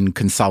 There have been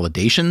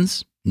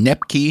consolidations.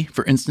 NEPKI,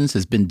 for instance,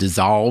 has been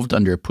dissolved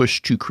under a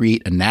push to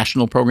create a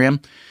national program.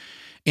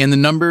 And the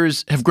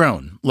numbers have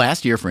grown.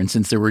 Last year, for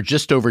instance, there were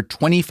just over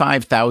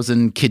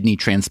 25,000 kidney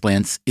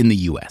transplants in the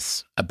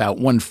U.S. About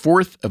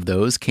 1/4 of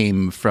those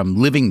came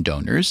from living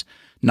donors,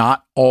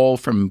 not all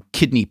from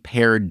kidney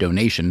paired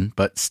donation,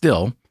 but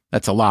still,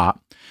 that's a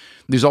lot.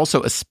 There's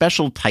also a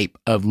special type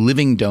of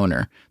living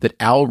donor that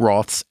Al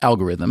Roth's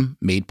algorithm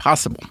made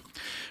possible.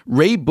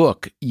 Ray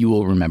Book, you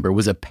will remember,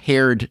 was a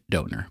paired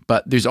donor,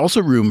 but there's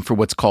also room for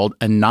what's called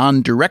a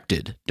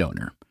non-directed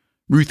donor.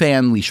 Ruth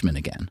Ann Leishman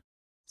again.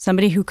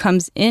 Somebody who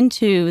comes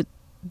into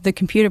the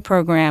computer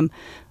program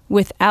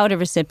without a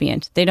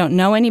recipient. They don't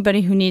know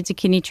anybody who needs a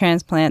kidney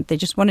transplant. They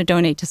just want to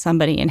donate to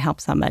somebody and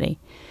help somebody.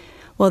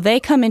 Well, they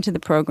come into the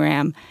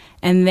program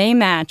and they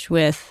match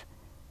with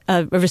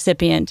a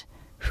recipient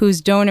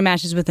whose donor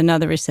matches with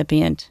another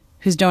recipient,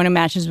 whose donor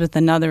matches with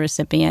another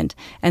recipient,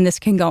 and this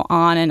can go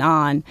on and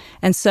on.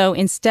 And so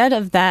instead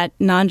of that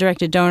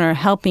non-directed donor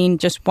helping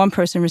just one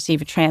person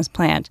receive a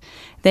transplant,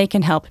 they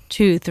can help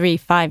 2, 3,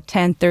 5,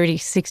 10, 30,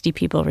 60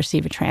 people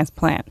receive a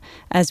transplant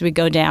as we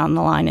go down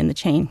the line in the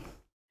chain.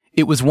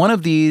 It was one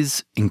of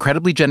these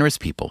incredibly generous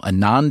people, a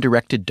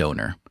non-directed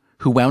donor,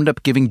 who wound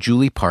up giving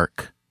Julie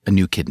Park a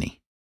new kidney.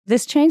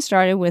 This chain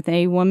started with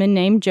a woman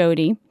named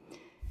Jody.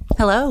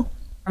 Hello.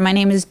 My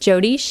name is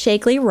Jody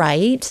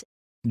Shakley-Wright.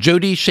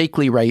 Jody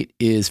Shakley-Wright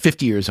is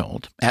 50 years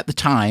old. At the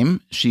time,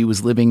 she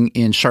was living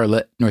in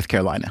Charlotte, North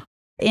Carolina.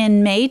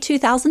 In May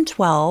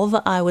 2012,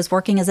 I was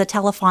working as a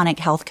telephonic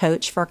health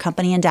coach for a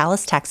company in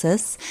Dallas,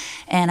 Texas,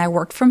 and I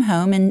worked from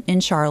home in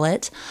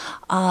Charlotte.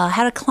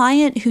 Had a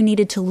client who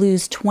needed to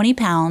lose 20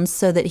 pounds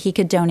so that he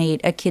could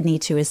donate a kidney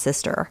to his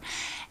sister.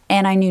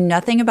 And I knew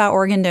nothing about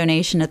organ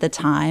donation at the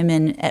time.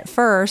 And at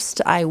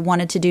first, I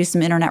wanted to do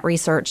some internet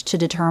research to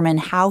determine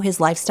how his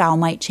lifestyle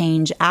might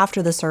change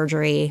after the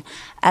surgery,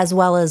 as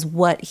well as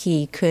what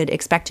he could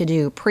expect to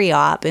do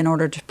pre-op in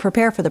order to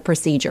prepare for the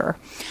procedure.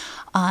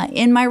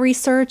 In my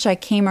research, I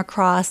came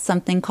across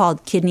something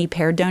called kidney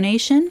paired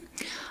donation.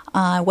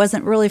 I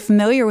wasn't really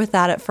familiar with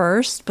that at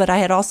first, but I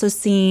had also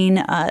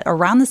seen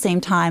around the same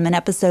time an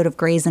episode of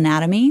Grey's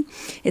Anatomy.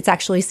 It's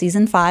actually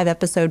season 5,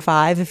 episode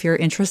 5, if you're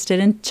interested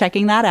in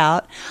checking that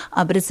out.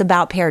 But it's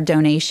about paired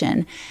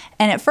donation.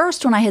 And at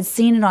first, when I had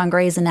seen it on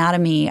Grey's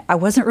Anatomy, I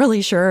wasn't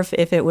really sure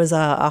if it was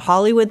a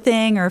Hollywood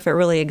thing or if it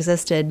really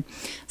existed.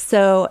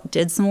 So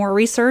did some more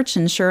research,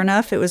 and sure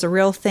enough, it was a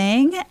real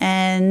thing.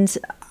 And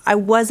I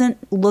wasn't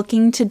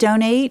looking to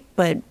donate,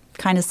 but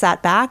kind of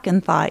sat back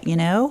and thought,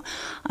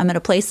 I'm at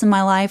a place in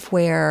my life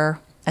where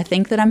I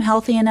think that I'm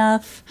healthy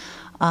enough.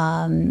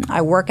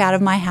 I work out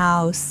of my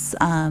house.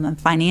 I'm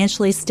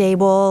financially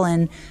stable,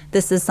 and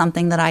this is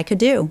something that I could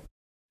do.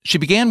 She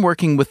began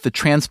working with the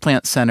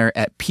transplant center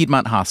at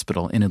Piedmont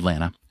Hospital in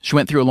Atlanta. She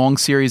went through a long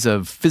series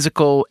of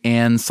physical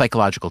and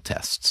psychological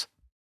tests.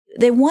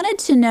 They wanted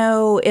to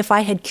know if I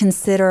had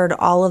considered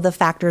all of the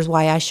factors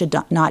why I should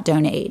not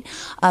donate.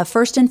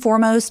 First and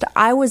foremost,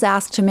 I was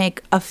asked to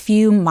make a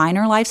few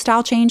minor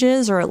lifestyle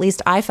changes, or at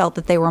least I felt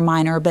that they were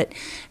minor, but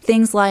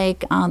things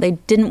like they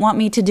didn't want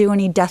me to do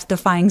any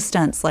death-defying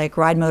stunts like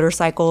ride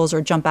motorcycles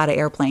or jump out of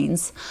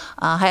airplanes.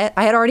 I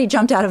had already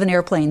jumped out of an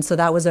airplane, so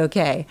that was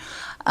okay.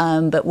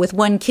 But with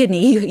one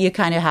kidney, you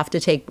kind of have to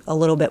take a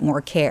little bit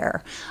more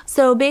care.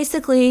 So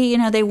basically,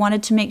 they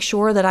wanted to make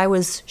sure that I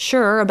was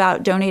sure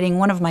about donating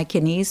one of my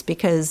kidneys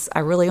because I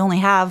really only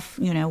have,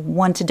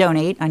 one to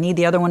donate. I need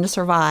the other one to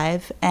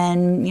survive.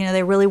 And,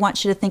 they really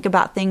want you to think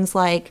about things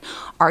like,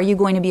 are you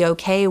going to be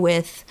okay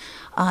with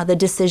the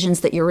decisions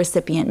that your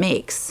recipient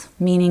makes?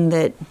 Meaning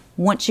that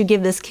once you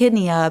give this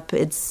kidney up,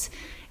 it's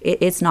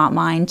not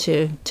mine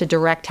to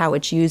direct how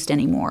it's used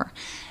anymore.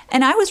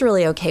 And I was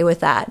really okay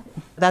with that.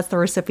 That's the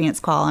recipient's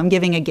call. I'm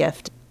giving a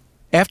gift.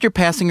 After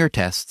passing her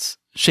tests,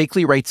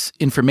 Shakely Wright's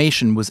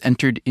information was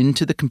entered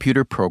into the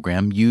computer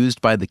program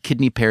used by the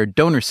kidney paired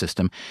donor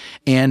system,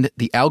 and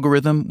the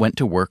algorithm went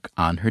to work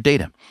on her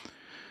data.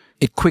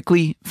 It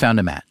quickly found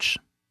a match.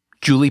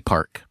 Julie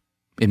Park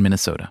in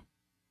Minnesota.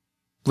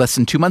 Less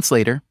than 2 months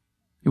later,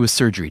 it was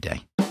surgery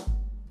day.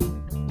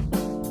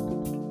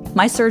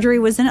 My surgery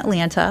was in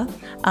Atlanta,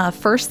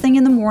 first thing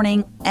in the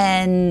morning,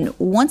 and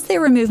once they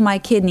remove my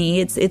kidney,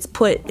 it's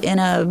put in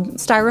a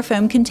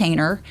styrofoam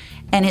container,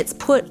 and it's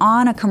put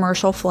on a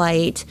commercial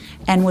flight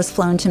and was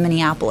flown to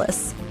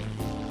Minneapolis.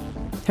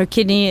 Her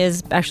kidney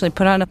is actually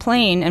put on a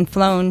plane and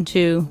flown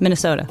to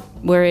Minnesota,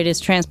 where it is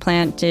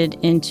transplanted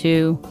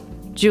into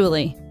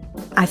Julie.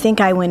 I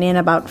think I went in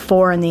about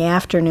 4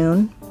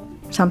 p.m,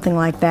 something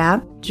like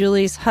that.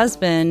 Julie's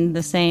husband,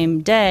 the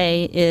same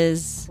day,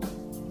 is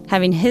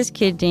having his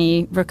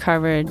kidney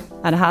recovered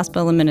at a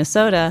hospital in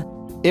Minnesota.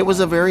 It was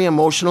a very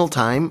emotional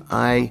time.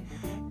 I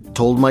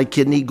told my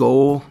kidney,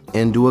 go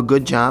and do a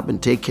good job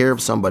and take care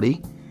of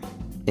somebody.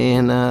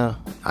 And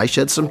I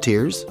shed some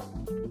tears.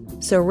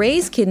 So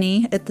Ray's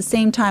kidney, at the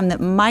same time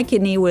that my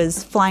kidney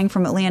was flying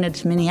from Atlanta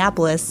to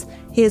Minneapolis,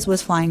 his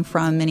was flying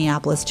from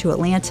Minneapolis to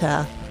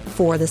Atlanta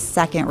for the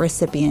second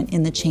recipient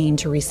in the chain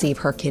to receive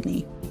her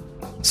kidney.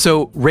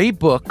 So Ray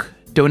Book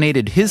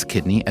donated his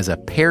kidney as a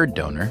paired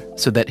donor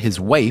so that his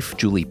wife,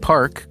 Julie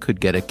Park,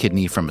 could get a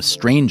kidney from a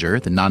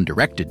stranger, the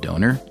non-directed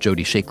donor,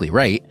 Jody Shakely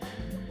Wright.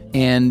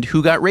 And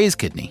who got Ray's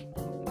kidney?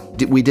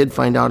 We did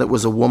find out it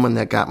was a woman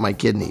that got my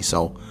kidney,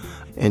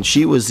 and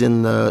she was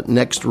in the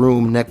next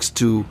room next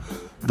to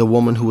the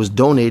woman who was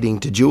donating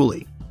to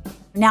Julie.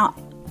 Now,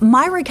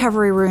 my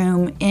recovery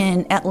room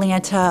in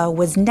Atlanta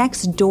was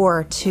next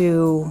door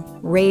to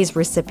Ray's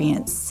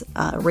recipient's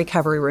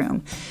recovery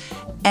room.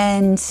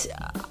 And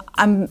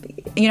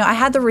I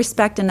had the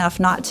respect enough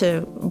not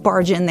to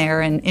barge in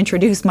there and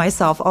introduce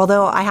myself,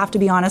 although I have to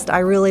be honest, I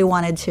really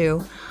wanted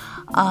to.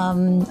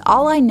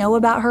 All I know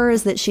about her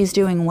is that she's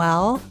doing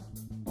well.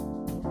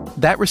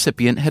 That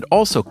recipient had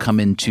also come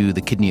into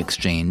the kidney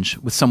exchange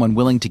with someone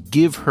willing to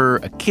give her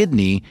a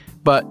kidney,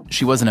 but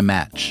she wasn't a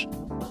match.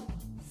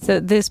 So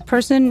this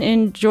person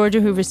in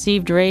Georgia who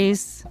received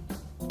Ray's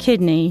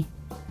kidney,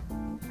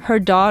 her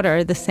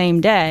daughter the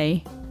same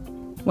day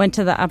went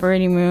to the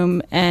operating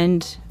room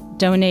and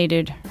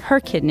donated her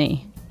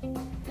kidney.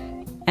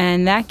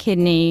 And that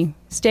kidney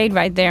stayed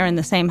right there in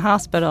the same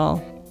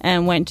hospital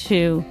and went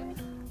to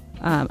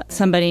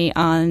somebody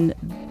on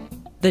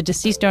the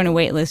deceased donor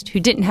wait list who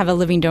didn't have a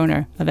living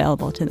donor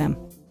available to them.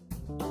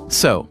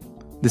 So,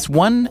 this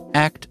one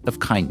act of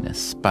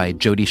kindness by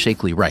Jody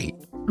Shakely Wright,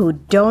 who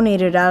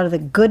donated out of the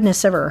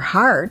goodness of her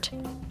heart.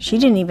 She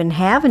didn't even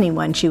have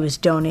anyone she was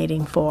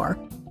donating for.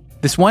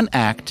 This one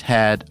act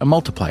had a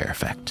multiplier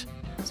effect.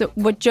 So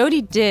what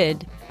Jody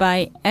did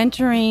by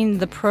entering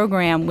the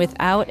program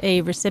without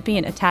a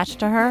recipient attached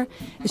to her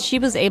is she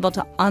was able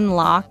to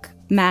unlock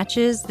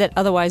matches that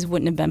otherwise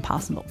wouldn't have been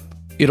possible.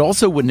 It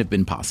also wouldn't have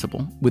been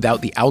possible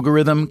without the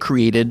algorithm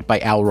created by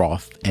Al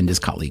Roth and his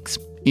colleagues.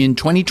 In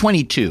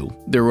 2022,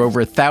 there were over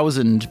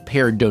 1,000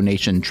 paired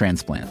donation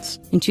transplants.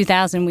 In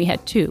 2000, we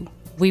had 2.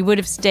 We would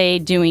have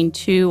stayed doing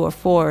 2 or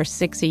 4 or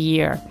 6 a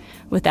year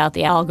without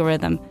the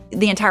algorithm.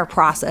 The entire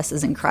process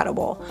is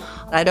incredible.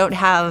 I don't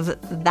have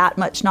that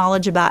much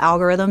knowledge about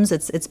algorithms.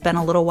 It's been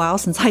a little while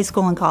since high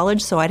school and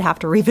college, so I'd have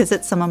to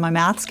revisit some of my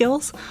math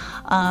skills.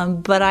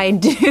 But I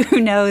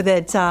do know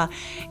that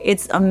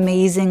it's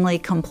amazingly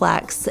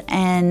complex,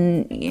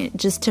 and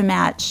just to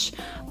match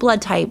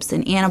blood types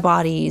and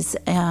antibodies,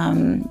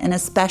 and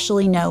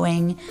especially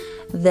knowing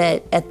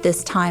that at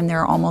this time there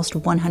are almost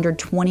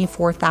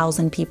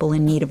 124,000 people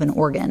in need of an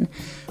organ.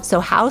 So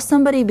how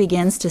somebody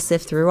begins to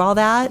sift through all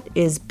that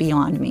is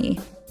beyond me.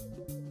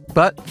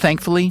 But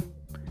thankfully,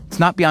 it's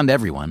not beyond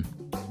everyone.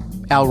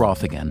 Al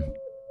Roth again.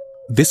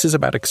 This is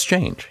about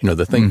exchange.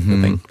 The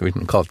thing we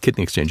can call it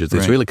kidney exchanges.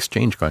 There's real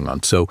exchange going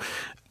on. So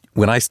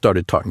when I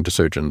started talking to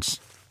surgeons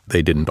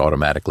they didn't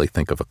automatically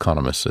think of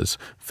economists as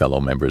fellow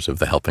members of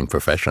the helping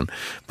profession.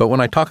 But when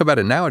I talk about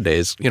it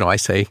nowadays, I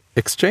say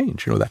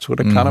exchange. That's what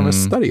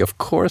economists study. Of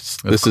course,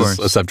 this is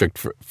a subject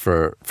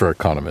for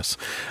economists.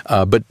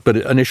 But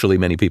initially,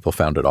 many people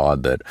found it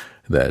odd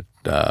that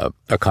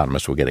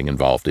economists were getting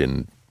involved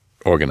in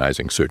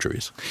organizing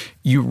surgeries.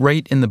 You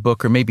write in the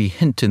book, or maybe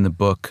hint in the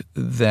book,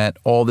 that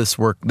all this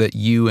work that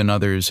you and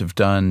others have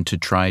done to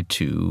try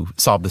to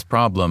solve this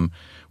problem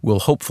will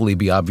hopefully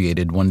be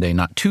obviated one day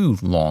not too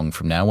long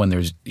from now when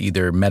there's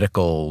either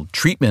medical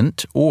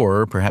treatment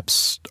or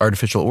perhaps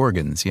artificial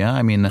organs. Yeah?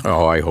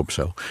 Oh, I hope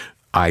so.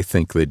 I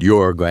think that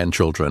your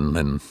grandchildren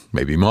and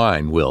maybe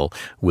mine will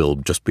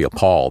just be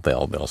appalled.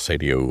 They'll say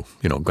to you,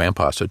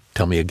 Grandpa, so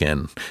tell me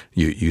again,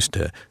 you used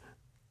to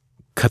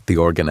cut the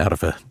organ out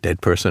of a dead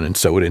person and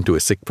sew it into a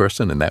sick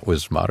person, and that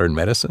was modern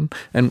medicine?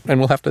 And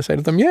we'll have to say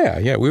to them,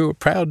 yeah, we were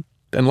proud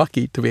and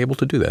lucky to be able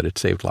to do that. It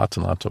saved lots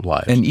and lots of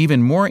lives. And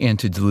even more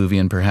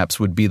antediluvian, perhaps,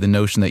 would be the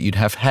notion that you'd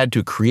have had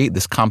to create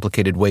this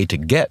complicated way to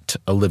get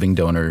a living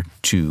donor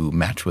to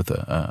match with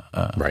a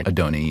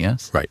donee,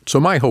 yes? Right. So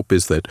my hope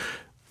is that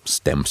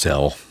stem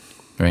cell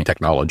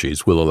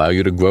technologies will allow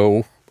you to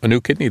grow a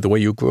new kidney the way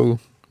you grew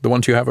the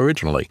ones you have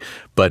originally.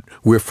 But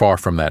we're far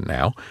from that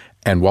now.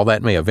 And while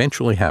that may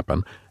eventually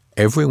happen,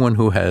 everyone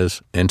who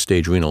has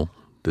end-stage renal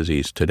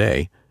disease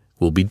today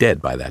will be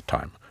dead by that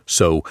time.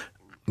 So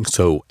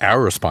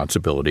our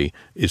responsibility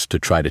is to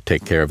try to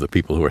take care of the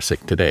people who are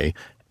sick today,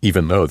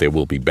 even though there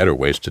will be better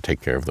ways to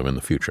take care of them in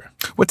the future.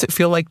 What's it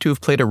feel like to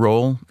have played a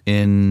role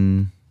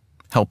in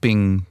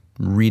helping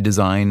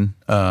redesign?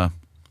 I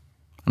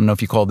don't know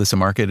if you call this a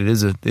market. It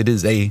is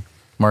a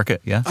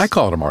market, yes? I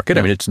call it a market.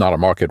 Yeah. It's not a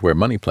market where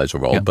money plays a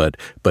role, but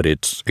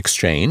it's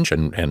exchange,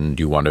 and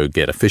you want to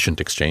get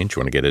efficient exchange. You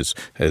want to get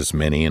as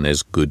many and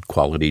as good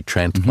quality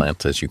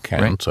transplants as you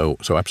can. Right. So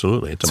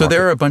absolutely, it's a market.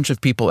 There are a bunch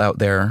of people out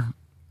there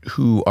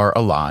who are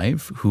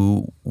alive,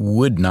 who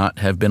would not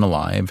have been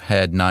alive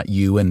had not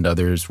you and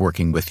others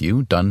working with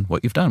you done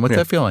what you've done. What's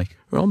that feel like?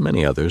 Well,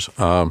 many others.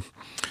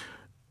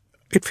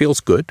 It feels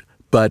good,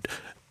 but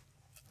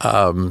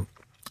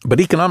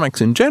economics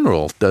in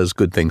general does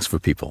good things for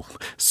people.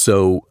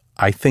 So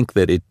I think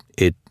that it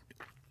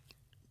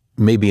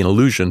may be an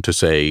illusion to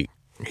say,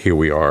 here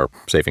we are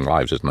saving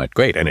lives, isn't that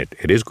great? And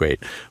it is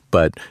great.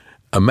 But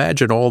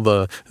imagine all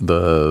the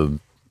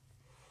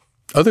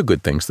other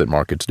good things that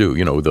markets do.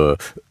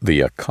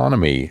 The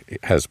economy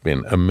has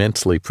been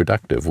immensely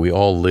productive. We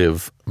all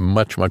live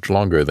much, much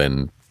longer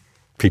than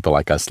people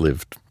like us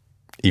lived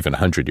even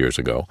 100 years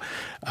ago.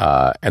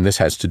 And this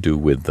has to do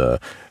with the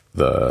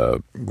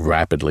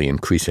rapidly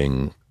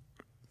increasing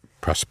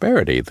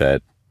prosperity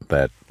that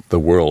the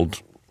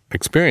world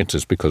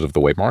experiences because of the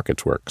way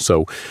markets work.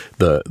 So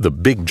the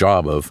big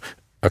job of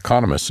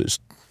economists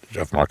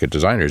of market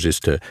designers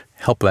is to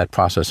help that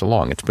process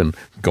along. It's been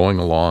going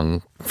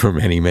along for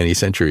many, many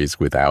centuries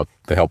without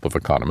the help of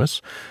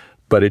economists,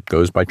 but it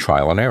goes by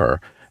trial and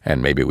error.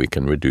 And maybe we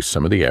can reduce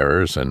some of the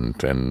errors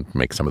and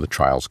make some of the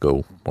trials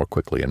go more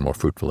quickly and more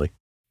fruitfully.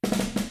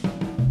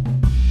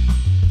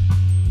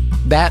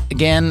 That,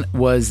 again,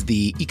 was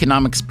the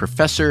economics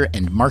professor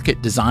and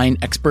market design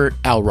expert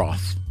Al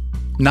Roth.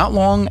 Not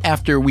long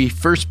after we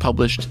first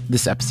published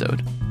this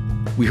episode,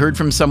 we heard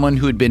from someone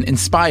who had been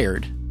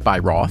inspired by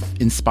Roth,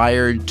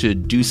 inspired to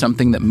do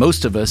something that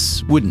most of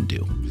us wouldn't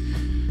do.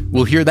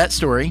 We'll hear that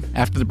story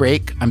after the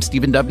break. I'm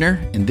Stephen Dubner,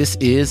 and this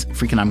is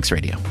Freakonomics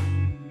Radio.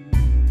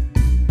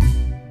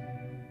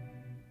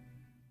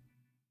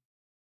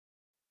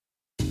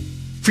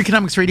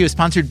 Freakonomics Radio is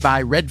sponsored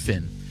by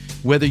Redfin.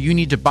 Whether you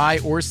need to buy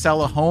or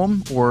sell a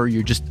home, or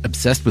you're just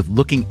obsessed with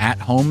looking at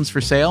homes for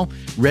sale,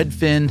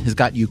 Redfin has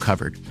got you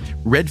covered.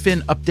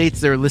 Redfin updates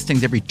their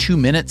listings every 2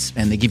 minutes,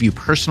 and they give you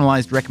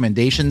personalized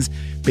recommendations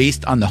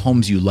based on the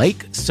homes you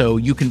like, so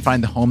you can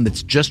find the home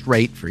that's just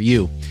right for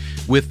you.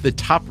 With the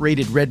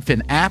top-rated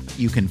Redfin app,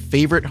 you can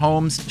favorite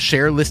homes,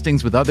 share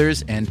listings with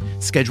others, and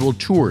schedule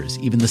tours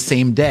even the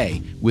same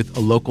day with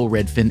a local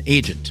Redfin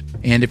agent.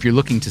 And if you're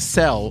looking to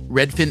sell,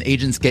 Redfin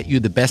agents get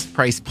you the best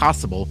price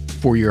possible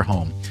for your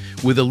home.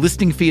 With a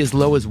listing fee as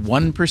low as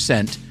 1%,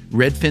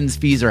 Redfin's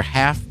fees are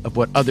half of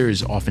what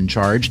others often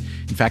charge.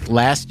 In fact,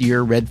 last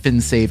year,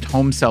 Redfin saved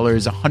home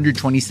sellers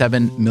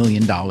 $127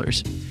 million.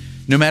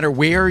 No matter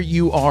where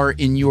you are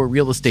in your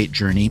real estate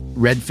journey,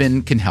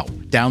 Redfin can help.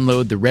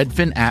 Download the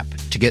Redfin app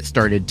to get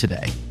started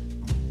today.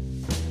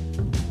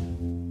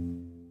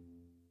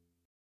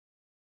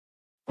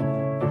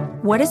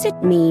 What does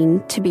it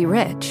mean to be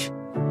rich?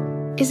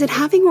 Is it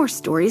having more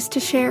stories to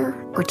share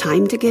or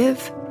time to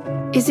give?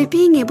 Is it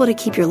being able to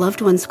keep your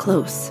loved ones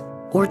close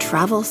or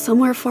travel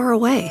somewhere far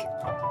away?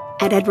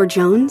 At Edward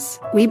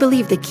Jones, we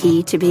believe the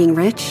key to being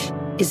rich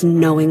is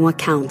knowing what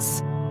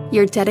counts.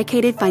 Your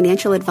dedicated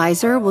financial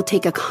advisor will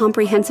take a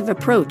comprehensive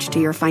approach to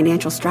your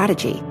financial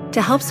strategy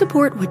to help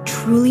support what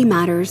truly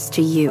matters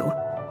to you.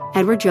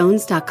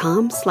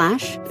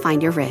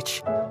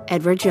 EdwardJones.com/findyourrich.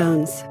 Edward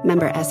Jones,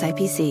 member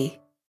SIPC.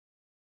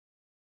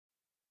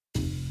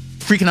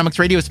 Freakonomics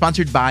Radio is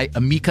sponsored by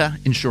Amica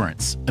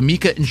Insurance.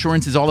 Amica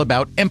Insurance is all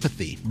about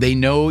empathy. They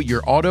know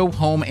your auto,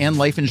 home, and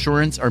life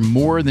insurance are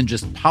more than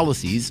just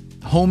policies.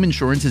 Home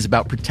insurance is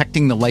about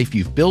protecting the life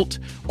you've built.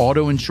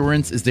 Auto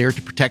insurance is there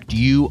to protect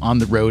you on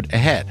the road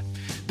ahead.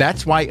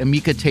 That's why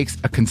Amica takes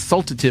a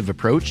consultative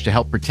approach to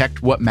help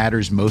protect what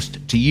matters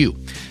most to you.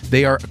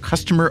 They are a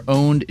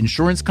customer-owned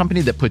insurance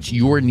company that puts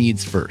your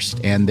needs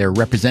first, and their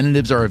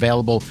representatives are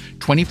available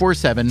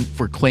 24/7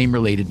 for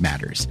claim-related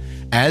matters.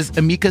 As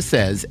Amica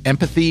says,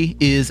 empathy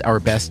is our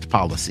best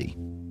policy.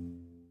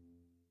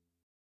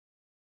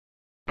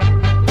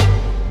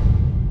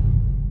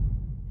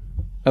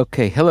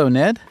 Okay, hello,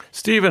 Ned.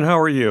 Stephen, how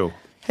are you?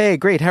 Hey,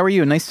 great. How are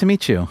you? Nice to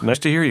meet you. Nice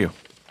to hear you.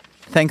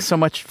 Thanks so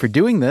much for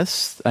doing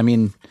this. I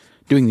mean,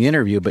 doing the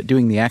interview, but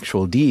doing the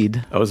actual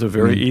deed. That was a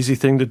very easy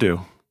thing to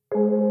do.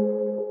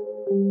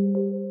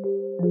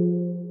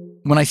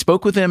 When I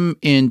spoke with him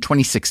in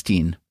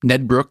 2016,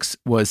 Ned Brooks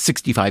was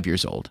 65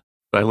 years old.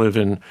 I live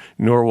in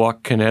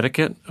Norwalk,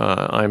 Connecticut.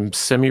 I'm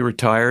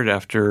semi-retired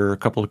after a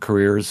couple of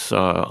careers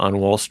on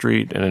Wall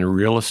Street and in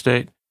real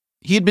estate.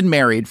 He had been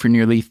married for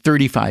nearly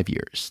 35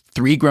 years,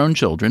 3 grown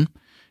children.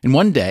 And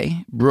one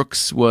day,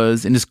 Brooks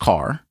was in his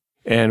car.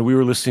 And we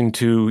were listening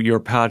to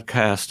your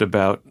podcast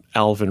about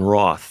Alvin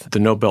Roth, the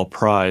Nobel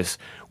Prize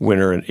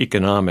winner in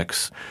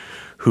economics,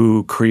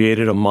 who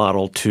created a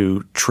model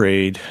to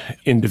trade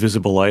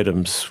indivisible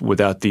items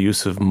without the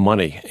use of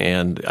money.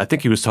 And I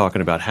think he was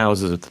talking about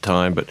houses at the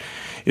time, but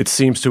it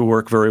seems to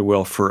work very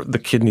well for the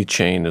kidney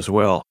chain as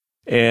well.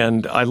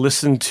 And I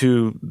listened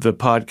to the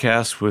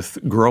podcast with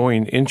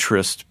growing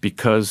interest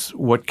because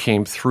what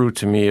came through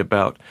to me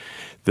about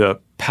the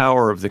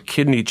power of the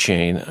kidney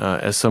chain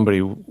as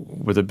somebody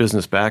with a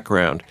business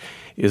background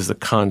is the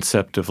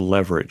concept of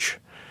leverage.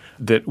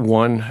 That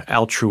one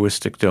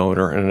altruistic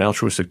donor, and an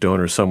altruistic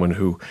donor is someone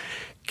who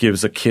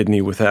gives a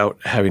kidney without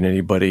having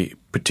anybody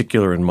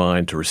particular in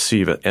mind to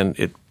receive it. And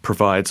it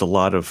provides a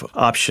lot of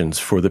options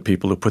for the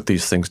people who put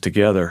these things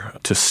together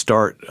to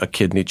start a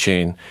kidney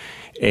chain.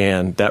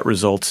 And that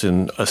results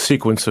in a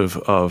sequence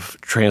of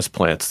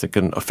transplants that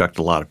can affect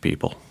a lot of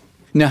people.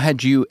 Now,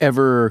 had you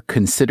ever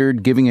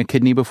considered giving a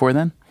kidney before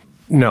then?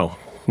 No,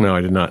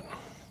 I did not.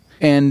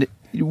 And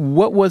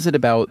what was it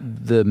about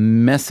the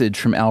message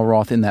from Al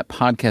Roth in that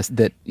podcast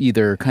that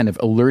either kind of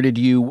alerted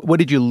you? What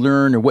did you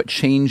learn or what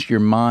changed your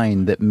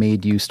mind that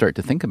made you start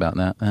to think about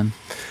that then?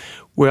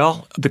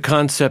 Well, the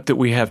concept that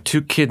we have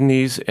 2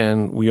 kidneys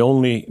and we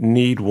only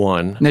need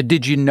one. Now,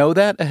 did you know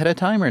that ahead of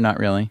time or not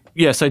really?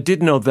 Yes, I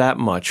did know that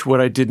much. What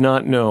I did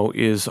not know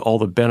is all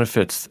the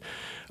benefits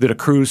that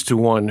accrues to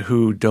one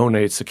who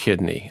donates a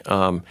kidney.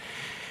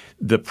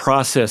 The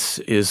process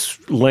is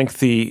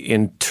lengthy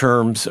in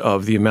terms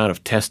of the amount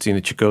of testing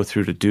that you go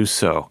through to do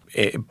so.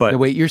 But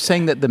wait, you're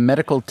saying that the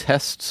medical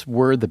tests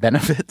were the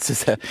benefits?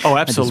 Is that, oh, absolutely.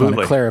 I just want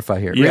to clarify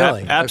here. Yeah,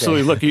 really?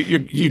 absolutely. Okay.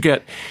 Look, you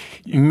get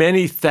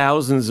many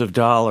thousands of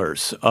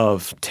dollars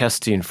of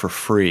testing for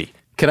free.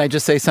 Can I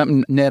just say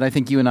something, Ned? I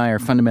think you and I are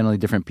fundamentally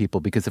different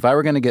people because if I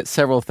were going to get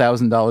several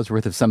 $1,000s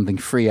worth of something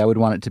free, I would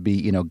want it to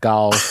be,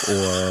 golf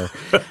or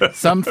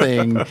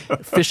something,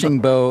 fishing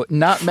boat,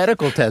 not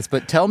medical tests.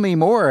 But tell me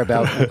more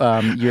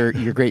about your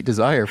great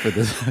desire for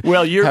this.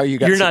 Well,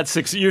 you're not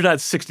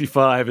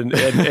 65,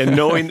 and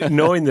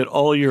knowing that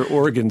all your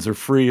organs are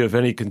free of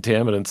any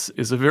contaminants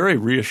is a very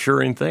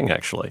reassuring thing,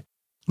 actually.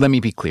 Let me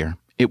be clear.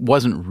 It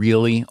wasn't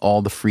really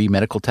all the free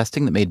medical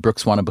testing that made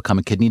Brooks want to become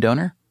a kidney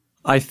donor?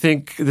 I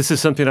think this is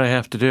something I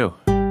have to do.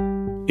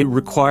 It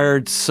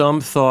required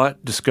some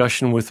thought,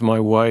 discussion with my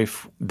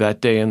wife that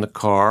day in the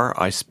car.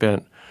 I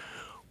spent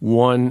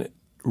one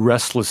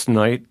restless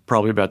night,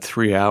 probably about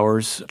 3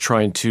 hours,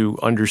 trying to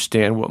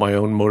understand what my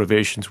own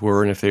motivations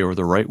were and if they were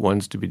the right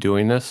ones to be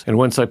doing this. And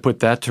once I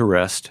put that to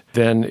rest,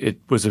 then it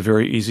was a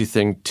very easy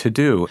thing to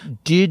do.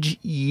 Did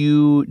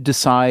you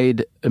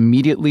decide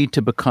immediately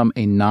to become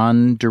a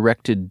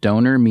non-directed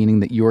donor, meaning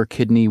that your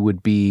kidney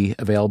would be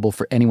available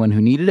for anyone who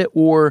needed it,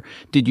 or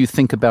did you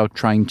think about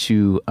trying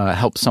to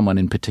help someone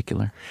in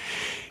particular?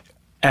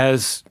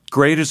 As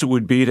great as it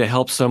would be to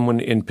help someone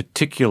in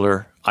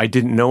particular, I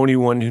didn't know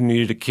anyone who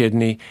needed a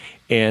kidney.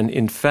 And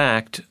in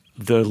fact,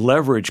 the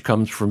leverage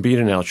comes from being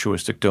an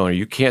altruistic donor.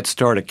 You can't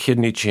start a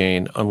kidney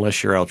chain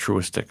unless you're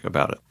altruistic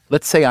about it.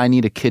 Let's say I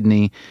need a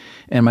kidney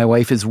and my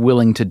wife is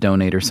willing to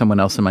donate or someone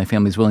else in my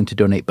family is willing to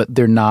donate, but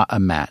they're not a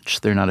match.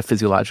 They're not a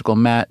physiological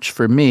match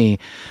for me,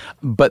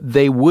 but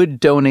they would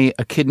donate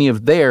a kidney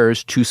of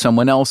theirs to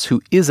someone else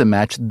who is a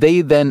match.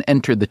 They then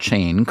enter the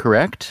chain,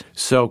 correct?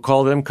 So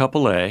call them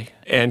couple A,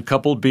 and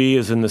couple B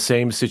is in the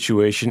same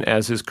situation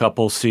as is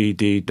couple C,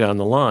 D down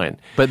the line.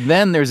 But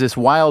then there's this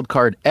wild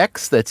card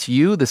X, that's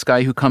you, this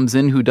guy who comes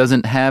in who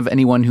doesn't have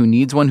anyone who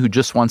needs one, who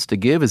just wants to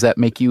give. Does that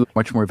make you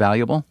much more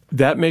valuable?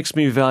 That makes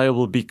me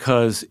valuable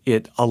because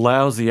it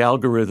allows the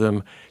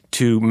algorithm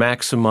to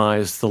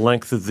maximize the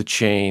length of the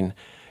chain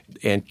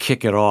and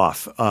kick it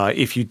off.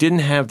 If you didn't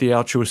have the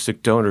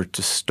altruistic donor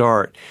to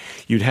start,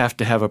 you'd have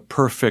to have a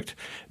perfect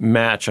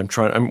match.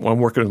 I'm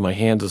working with my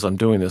hands as I'm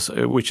doing this,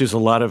 which is a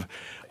lot of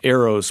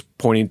arrows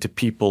pointing to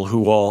people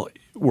who all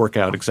work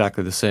out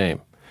exactly the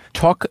same.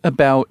 Talk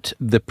about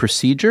the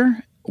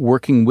procedure,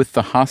 working with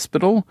the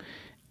hospital,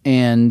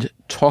 and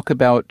talk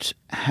about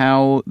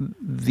how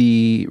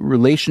the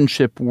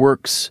relationship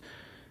works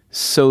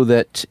so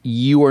that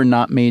you are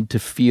not made to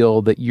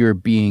feel that you're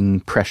being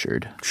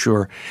pressured.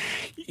 Sure.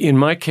 In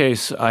my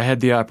case, I had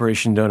the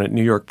operation done at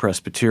New York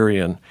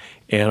Presbyterian,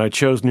 and I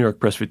chose New York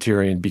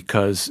Presbyterian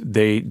because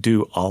they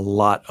do a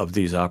lot of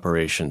these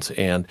operations.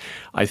 And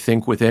I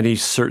think with any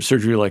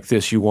surgery like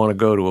this, you want to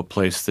go to a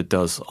place that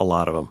does a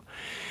lot of them.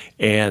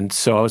 And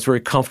so I was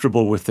very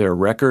comfortable with their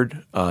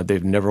record.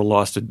 They've never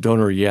lost a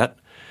donor yet.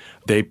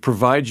 They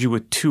provide you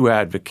with 2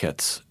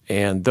 advocates,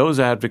 and those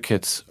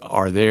advocates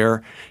are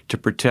there to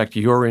protect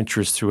your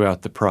interests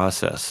throughout the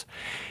process.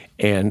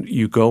 And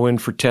you go in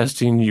for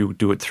testing, you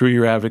do it through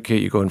your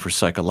advocate, you go in for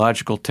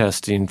psychological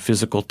testing,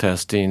 physical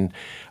testing.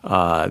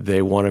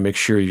 They want to make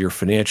sure you're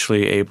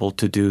financially able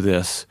to do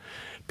this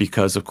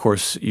because, of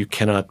course, you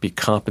cannot be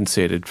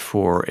compensated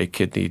for a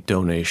kidney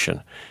donation.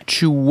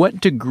 To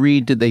what degree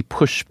did they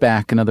push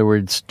back? In other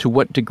words, to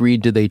what degree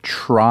do they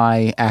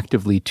try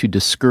actively to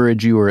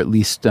discourage you or at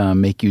least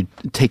make you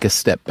take a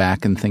step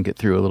back and think it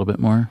through a little bit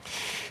more?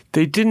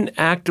 They didn't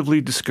actively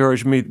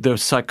discourage me. The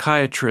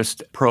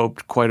psychiatrist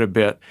probed quite a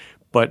bit,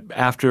 but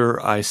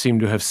after I seemed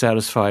to have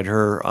satisfied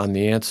her on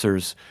the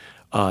answers,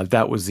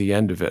 that was the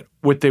end of it.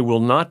 What they will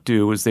not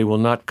do is they will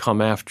not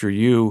come after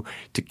you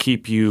to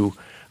keep you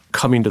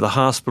coming to the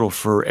hospital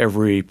for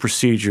every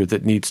procedure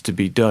that needs to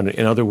be done.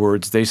 In other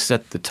words, they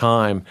set the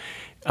time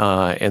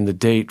and the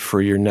date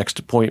for your next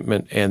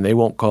appointment, and they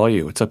won't call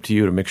you. It's up to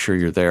you to make sure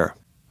you're there.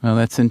 Well,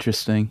 that's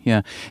interesting.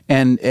 Yeah.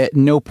 And at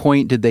no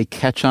point did they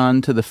catch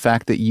on to the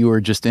fact that you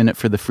were just in it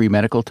for the free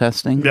medical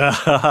testing?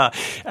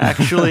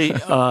 Actually,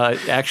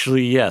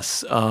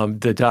 yes.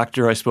 The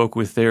doctor I spoke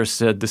with there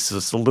said this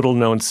is a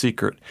little-known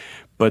secret,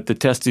 but the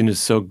testing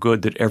is so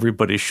good that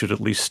everybody should at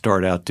least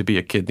start out to be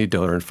a kidney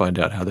donor and find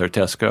out how their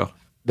tests go.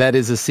 That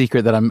is a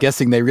secret that I'm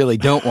guessing they really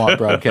don't want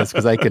broadcast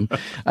because I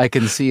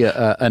can see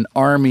an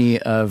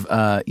army of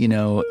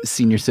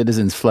senior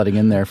citizens flooding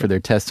in there for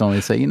their tests only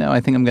to say, I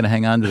think I'm going to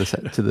hang on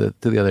to the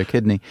other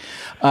kidney.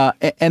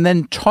 And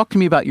then talk to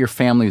me about your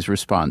family's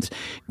response.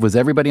 Was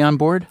everybody on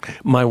board?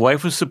 My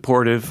wife was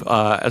supportive.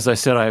 As I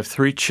said, I have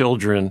 3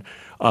 children.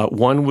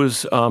 One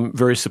was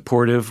very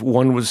supportive,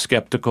 one was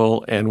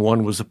skeptical, and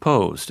one was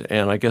opposed.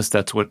 And I guess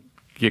that's what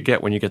you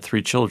get when you get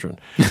 3 children.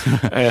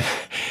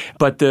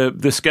 But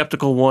the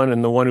skeptical one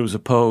and the one who was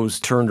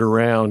opposed turned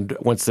around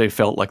once they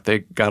felt like they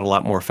got a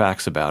lot more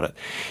facts about it.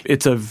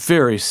 It's a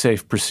very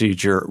safe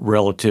procedure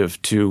relative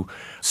to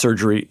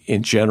surgery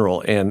in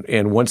general.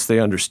 And once they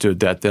understood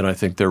that, then I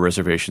think their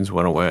reservations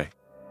went away.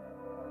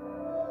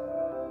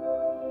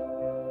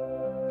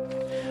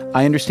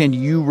 I understand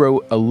you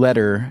wrote a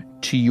letter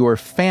to your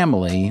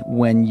family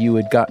when you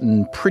had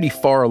gotten pretty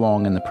far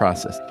along in the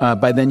process.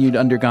 By then, you'd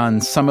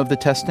undergone some of the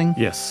testing?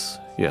 Yes.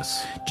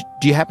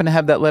 Do you happen to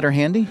have that letter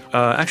handy?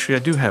 Actually, I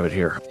do have it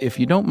here. If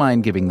you don't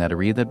mind giving that a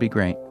read, that'd be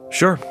great.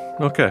 Sure.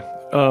 Okay.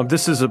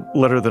 This is a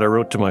letter that I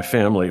wrote to my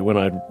family when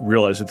I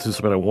realized that this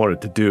is what I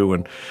wanted to do,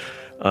 and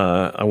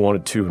I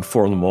wanted to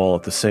inform them all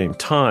at the same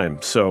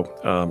time. So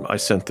I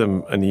sent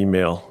them an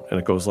email, and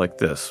it goes like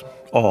this.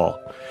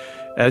 All.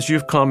 As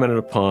you've commented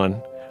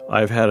upon,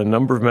 I've had a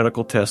number of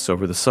medical tests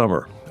over the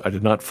summer. I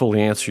did not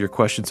fully answer your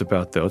questions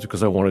about those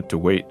because I wanted to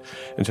wait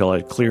until I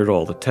had cleared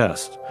all the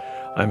tests.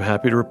 I'm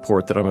happy to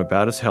report that I'm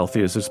about as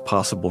healthy as is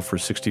possible for a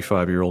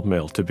 65-year-old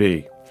male to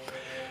be.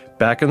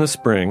 Back in the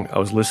spring, I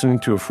was listening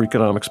to a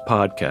Freakonomics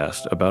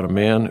podcast about a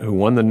man who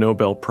won the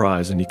Nobel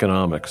Prize in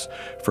economics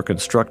for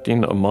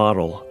constructing a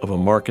model of a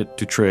market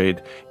to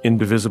trade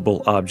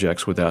indivisible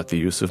objects without the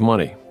use of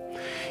money.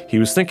 He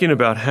was thinking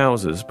about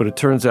houses, but it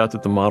turns out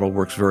that the model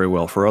works very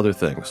well for other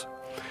things.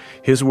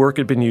 His work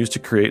had been used to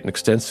create an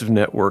extensive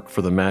network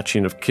for the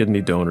matching of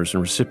kidney donors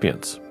and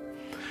recipients.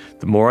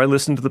 The more I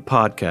listened to the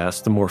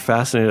podcast, the more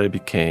fascinated I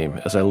became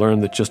as I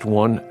learned that just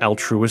one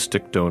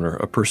altruistic donor,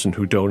 a person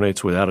who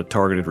donates without a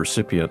targeted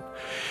recipient,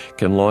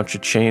 can launch a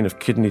chain of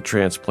kidney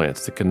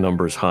transplants that can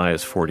number as high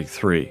as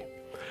 43.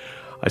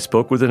 I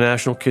spoke with the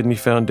National Kidney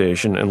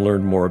Foundation and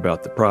learned more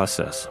about the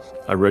process.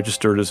 I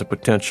registered as a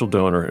potential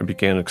donor and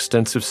began an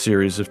extensive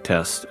series of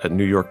tests at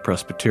New York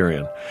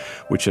Presbyterian,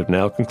 which have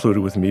now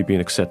concluded with me being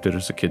accepted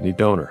as a kidney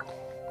donor.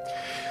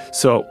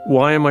 So,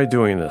 why am I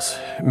doing this?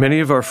 Many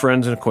of our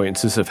friends and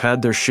acquaintances have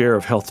had their share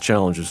of health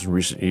challenges in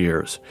recent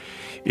years.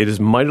 It is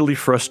mightily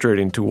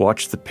frustrating to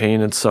watch the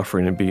pain and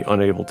suffering and be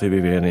unable to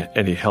be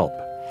any help.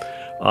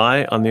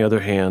 I, on the other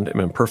hand, am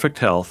in perfect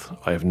health.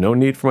 I have no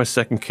need for my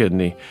second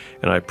kidney,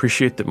 and I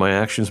appreciate that my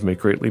actions may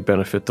greatly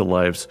benefit the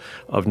lives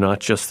of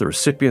not just the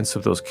recipients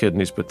of those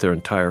kidneys, but their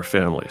entire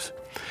families.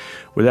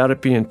 Without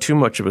it being too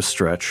much of a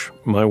stretch,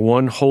 my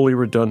one wholly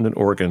redundant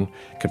organ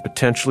can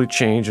potentially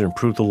change and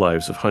improve the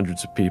lives of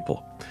hundreds of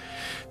people.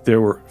 There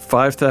were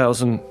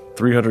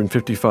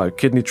 5,355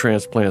 kidney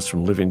transplants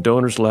from living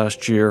donors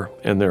last year,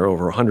 and there are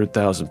over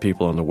 100,000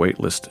 people on the wait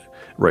list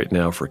right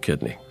now for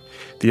kidney.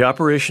 The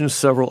operation is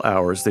several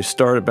hours. They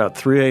start about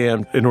 3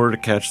 a.m. in order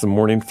to catch the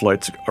morning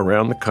flights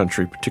around the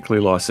country,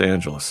 particularly Los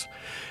Angeles.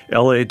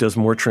 L.A. does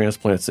more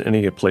transplants than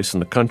any place in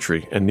the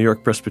country, and New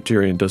York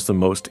Presbyterian does the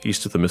most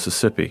east of the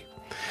Mississippi.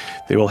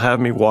 They will have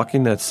me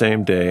walking that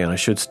same day, and I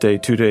should stay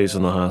 2 days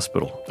in the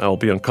hospital. I will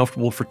be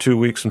uncomfortable for 2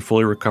 weeks and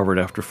fully recovered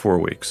after 4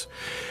 weeks.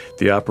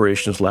 The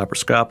operation is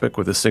laparoscopic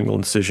with a single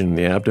incision in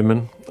the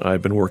abdomen.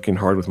 I've been working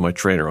hard with my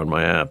trainer on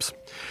my abs.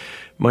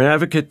 My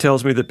advocate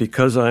tells me that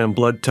because I am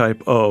blood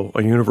type O,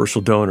 a universal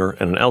donor,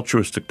 and an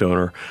altruistic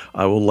donor,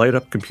 I will light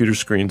up computer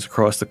screens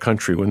across the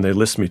country when they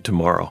list me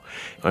tomorrow.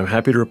 I'm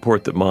happy to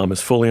report that Mom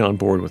is fully on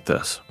board with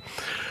this.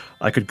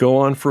 I could go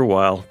on for a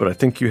while, but I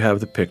think you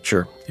have the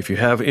picture. If you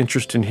have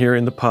interest in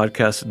hearing the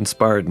podcast that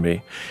inspired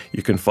me,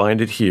 you can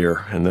find it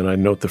here, and then I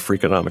note the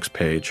Freakonomics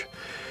page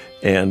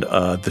and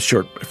the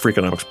short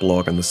Freakonomics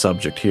blog on the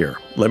subject here.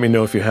 Let me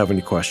know if you have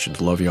any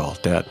questions. Love you all.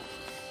 Dad.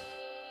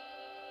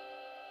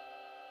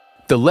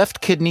 The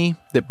left kidney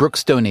that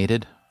Brooks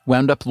donated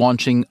wound up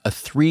launching a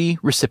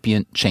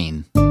 3-recipient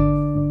chain.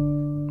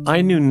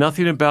 I knew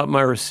nothing about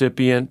my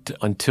recipient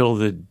until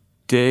the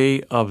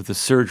day of the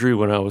surgery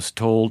when I was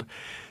told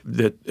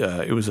that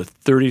it was a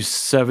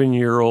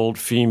 37-year-old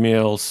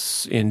female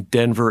in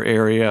Denver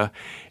area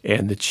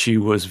and that she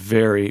was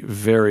very,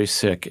 very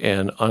sick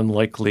and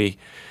unlikely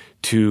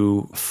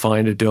to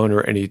find a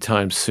donor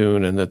anytime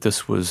soon, and that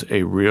this was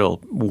a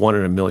real 1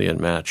 in a million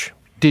match.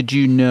 Did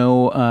you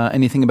know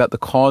anything about the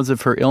cause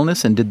of her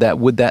illness, and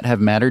would that have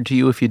mattered to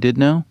you if you did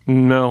know?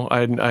 No,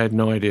 I had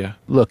no idea.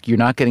 Look, you're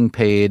not getting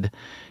paid.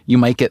 You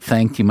might get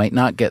thanked. You might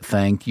not get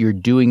thanked. You're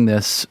doing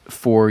this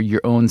for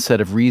your own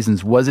set of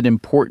reasons. Was it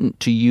important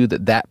to you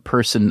that that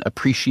person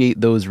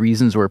appreciate those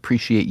reasons or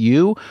appreciate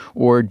you,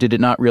 or did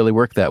it not really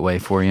work that way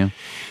for you?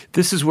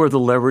 This is where the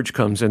leverage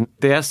comes in.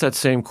 They ask that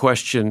same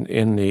question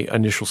in the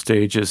initial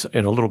stages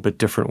in a little bit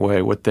different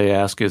way. What they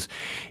ask is,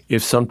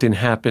 if something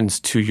happens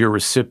to your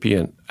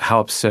recipient, how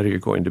upset are you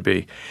going to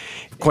be?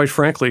 Quite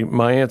frankly,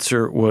 my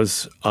answer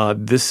was,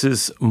 this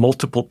is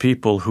multiple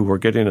people who are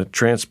getting a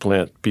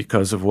transplant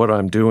because of what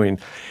I'm doing.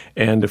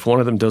 And if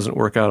one of them doesn't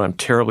work out, I'm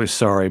terribly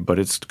sorry, but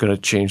it's going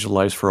to change the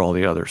lives for all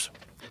the others.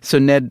 So,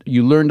 Ned,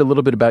 you learned a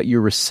little bit about your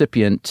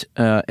recipient,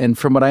 and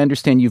from what I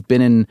understand, you've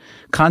been in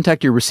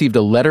contact. You received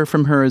a letter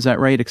from her, is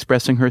that right,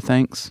 expressing her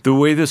thanks? The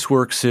way this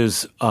works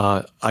is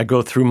I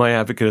go through my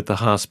advocate at the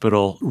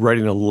hospital,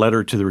 writing a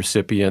letter to the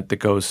recipient that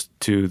goes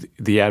to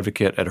the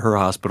advocate at her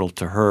hospital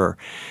to her.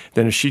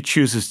 Then if she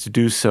chooses to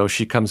do so,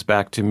 she comes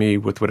back to me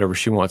with whatever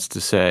she wants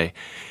to say.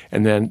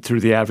 And then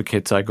through the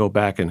advocates, I go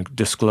back and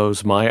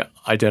disclose my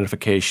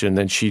identification.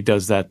 Then she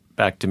does that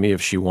back to me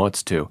if she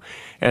wants to.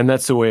 And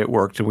that's the way it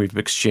worked. And we've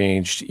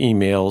exchanged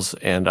emails,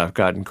 and I've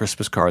gotten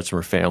Christmas cards from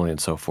her family and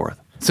so forth.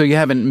 So you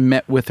haven't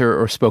met with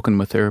her or spoken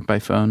with her by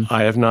phone?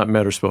 I have not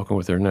met or spoken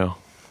with her, no.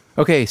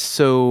 Okay,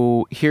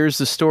 so here's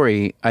the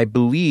story. I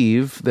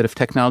believe that if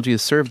technology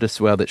has served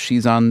us well, that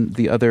she's on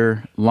the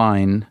other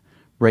line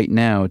right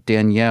now.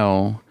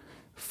 Danielle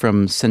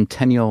from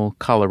Centennial,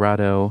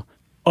 Colorado.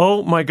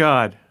 Oh, my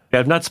God.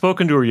 I've not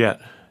spoken to her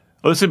yet.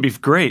 Oh, this would be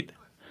great.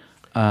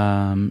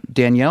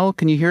 Danielle,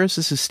 can you hear us?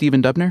 This is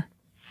Stephen Dubner.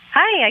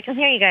 Hi, I can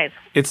hear you guys.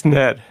 It's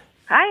Ned.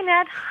 Hi,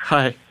 Ned.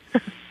 Hi.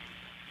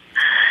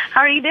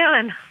 How are you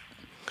doing?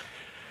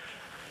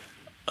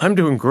 I'm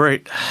doing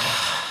great.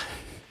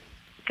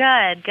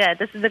 Good.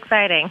 This is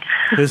exciting.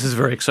 This is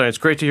very exciting. It's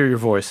great to hear your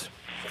voice.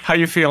 How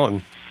you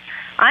feeling?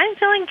 I'm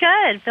feeling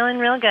good. Feeling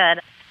real good.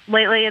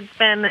 Lately, it's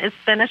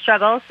been a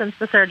struggle since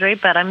the surgery,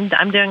 but I'm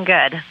doing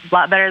good. A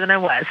lot better than I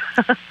was.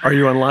 Are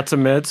you on lots of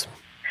meds?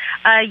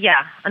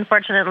 Yeah.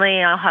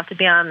 Unfortunately, I'll have to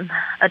be on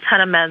a ton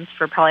of meds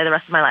for probably the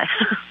rest of my life.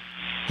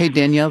 Hey,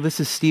 Danielle, this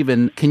is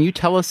Stephen. Can you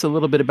tell us a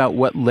little bit about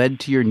what led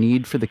to your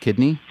need for the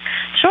kidney?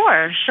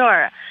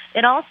 Sure.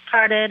 It all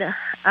started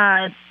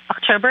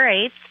October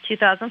 8th,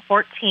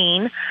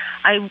 2014.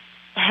 I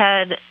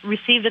had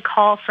received a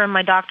call from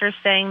my doctor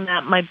saying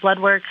that my blood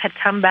work had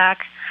come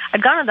back.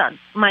 I'd gone to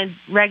my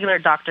regular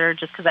doctor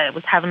just because I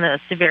was having a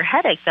severe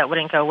headache that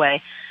wouldn't go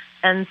away.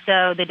 And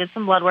so they did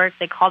some blood work.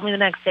 They called me the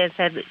next day and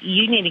said,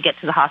 you need to get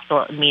to the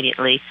hospital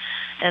immediately.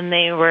 And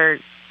they were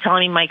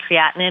telling me my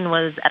creatinine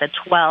was at a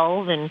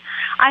 12, and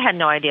I had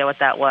no idea what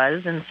that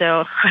was. And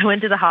so I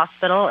went to the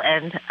hospital,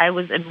 and I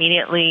was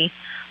immediately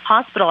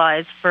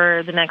hospitalized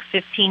for the next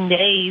 15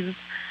 days,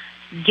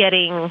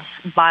 getting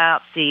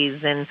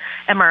biopsies and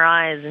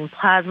MRIs and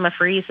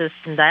plasmapheresis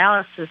and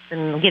dialysis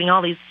and getting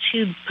all these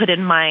tubes put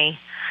in my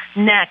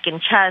neck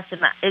and chest.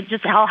 And it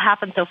just all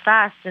happened so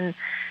fast. And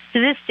to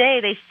this day,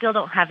 they still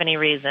don't have any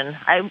reason.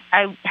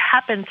 I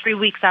happened 3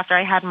 weeks after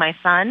I had my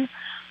son,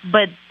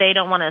 but they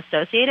don't want to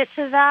associate it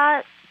to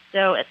that.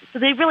 So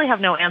they really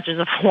have no answers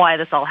of why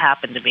this all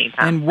happened to me.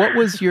 And what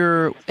was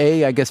your,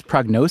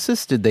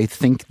 prognosis? Did they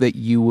think that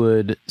you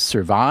would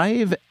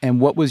survive? And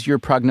what was your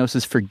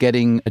prognosis for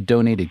getting a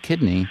donated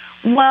kidney?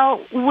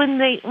 Well, when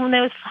they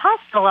was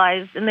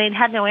hospitalized and they'd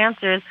had no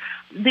answers,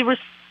 they were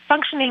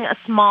functioning a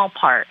small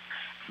part.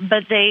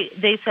 But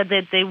they said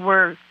that they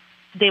were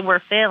they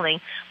were failing.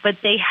 But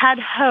they had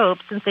hope,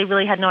 since they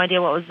really had no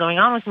idea what was going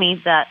on with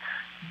me, that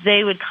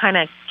they would kind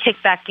of kick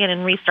back in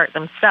and restart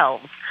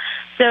themselves.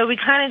 So we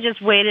kind of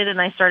just waited,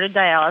 and I started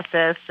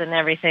dialysis and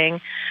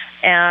everything.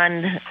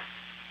 And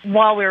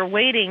while we were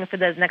waiting for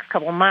those next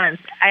couple of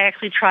months, I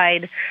actually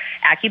tried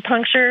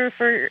acupuncture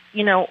for,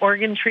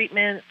 organ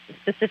treatment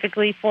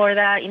specifically for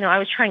that. I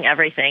was trying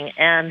everything.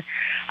 And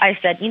I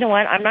said, you know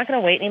what, I'm not going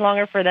to wait any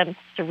longer for them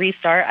to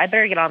restart. I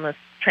better get on this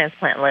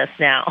transplant list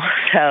now.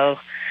 So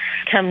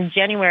come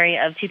January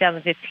of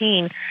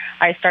 2015,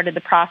 I started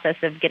the process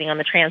of getting on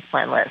the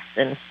transplant list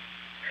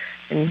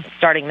and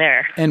starting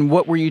there. And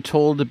what were you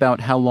told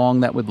about how long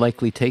that would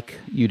likely take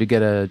you to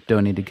get a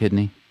donated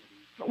kidney?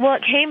 Well,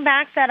 it came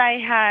back that I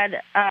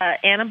had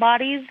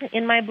antibodies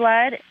in my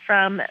blood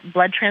from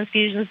blood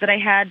transfusions that I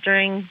had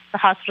during the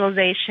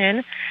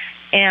hospitalization.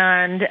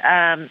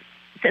 And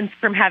since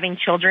from having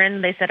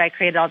children, they said I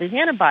created all these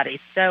antibodies.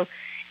 So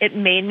it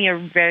made me a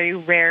very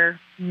rare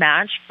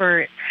match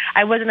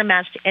I wasn't a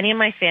match to any of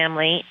my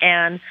family.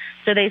 And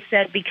so they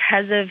said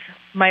because of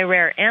my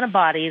rare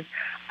antibodies,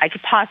 I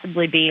could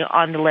possibly be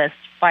on the list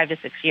 5 to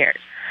 6 years.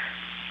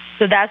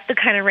 So that's the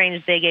kind of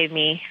range they gave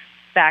me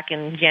back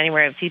in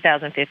January of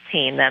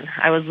 2015. Then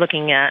I was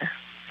looking at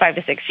 5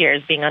 to 6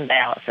 years being on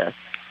dialysis.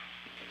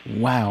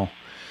 Wow.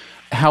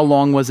 How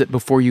long was it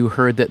before you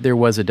heard that there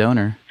was a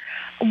donor?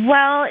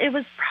 Well, it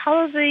was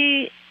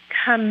probably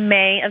come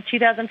May of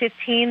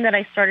 2015 that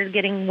I started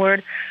getting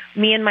word.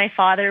 Me and my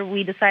father,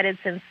 we decided,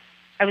 since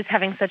I was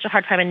having such a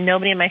hard time and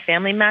nobody in my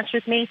family matched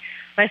with me,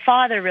 my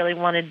father really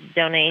wanted to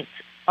donate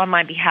on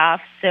my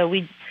behalf. So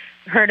we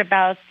heard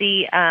about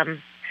the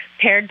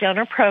paired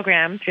donor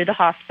program through the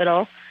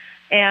hospital,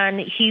 and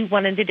he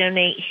wanted to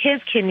donate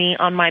his kidney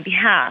on my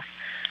behalf.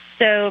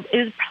 So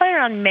it was probably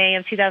around May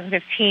of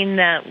 2015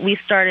 that we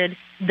started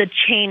the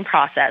chain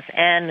process.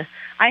 And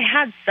I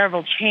had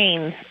several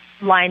chains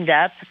lined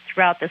up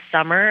throughout the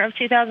summer of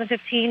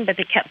 2015, but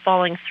they kept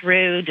falling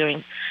through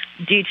due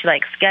to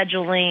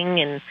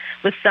scheduling, and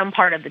with some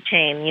part of the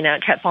chain,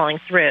 it kept falling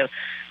through.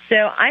 So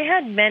I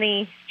had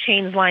many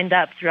chains lined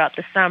up throughout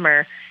the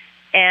summer,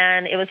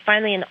 and it was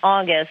finally in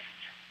August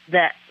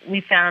that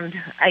we found,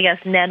 I guess,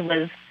 Ned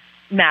was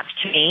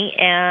matched to me,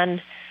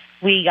 and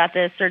we got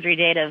the surgery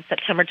date of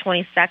September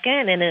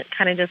 22nd, and it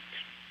kind of just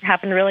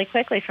happened really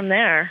quickly from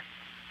there.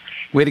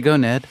 Way to go,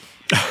 Ned.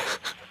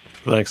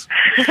 Thanks.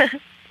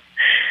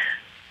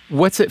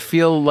 What's it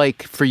feel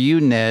like for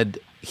you, Ned,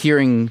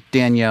 hearing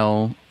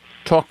Danielle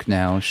talk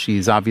now?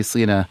 She's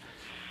obviously in a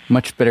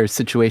much better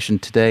situation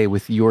today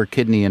with your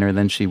kidney in her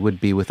than she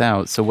would be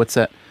without. So what's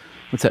that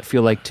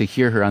feel like to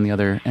hear her on the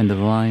other end of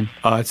the line?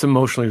 It's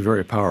emotionally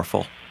very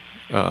powerful.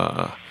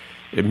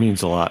 It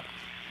means a lot,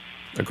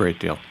 a great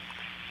deal.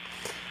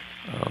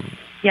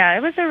 Yeah,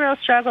 it was a real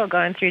struggle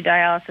going through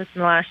dialysis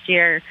in the last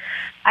year.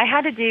 I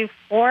had to do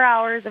 4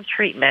 hours of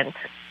treatment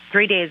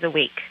 3 days a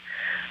week.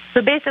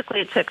 So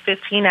basically it took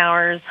 15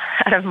 hours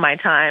out of my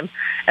time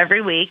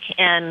every week,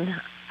 and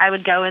I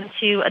would go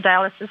into a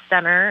dialysis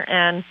center,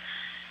 and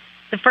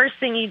the first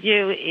thing you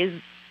do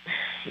is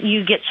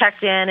you get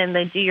checked in, and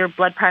they do your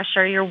blood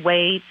pressure, your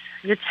weight,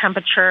 your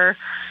temperature.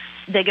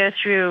 They go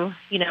through,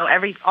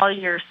 all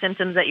your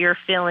symptoms that you're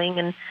feeling,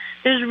 and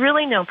there's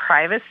really no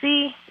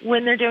privacy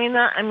when they're doing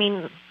that. I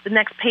mean, the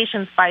next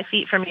patient's 5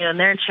 feet from you in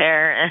their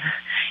chair, and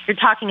you're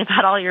talking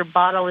about all your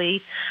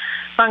bodily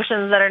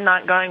functions that are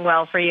not going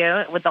well for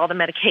you with all the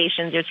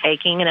medications you're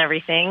taking and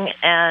everything.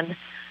 And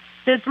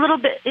so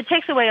it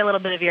takes away a little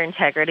bit of your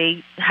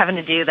integrity having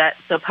to do that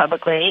so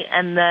publicly.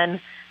 And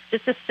then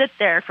just to sit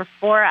there for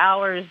 4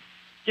 hours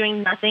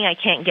doing nothing. I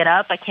can't get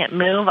up. I can't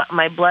move.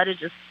 My blood is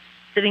just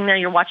sitting there.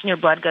 You're watching your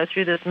blood go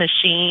through this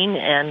machine,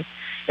 and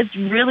it's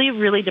really,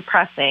 really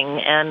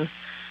depressing. And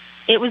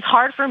it was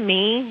hard for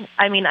me.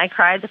 I mean, I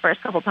cried the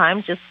first couple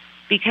times just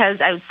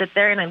because I would sit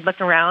there and I'd look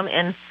around,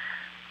 and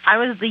I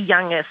was the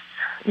youngest,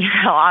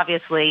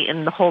 obviously,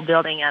 in the whole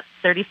building at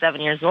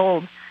 37 years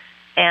old.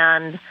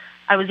 And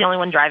I was the only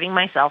one driving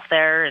myself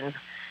there. And,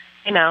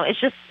 it's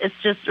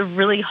just a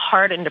really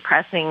hard and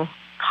depressing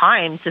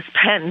time to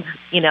spend,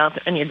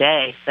 in your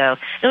day. So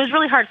it was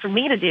really hard for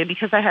me to do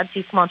because I had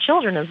 2 small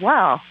children as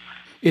well.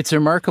 It's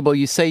remarkable.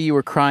 You say you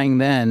were crying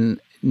then.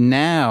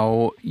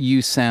 Now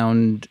you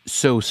sound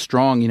so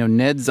strong.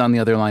 Ned's on the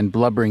other line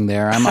blubbering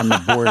there. I'm on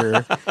the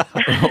border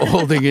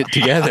holding it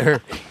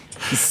together.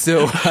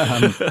 So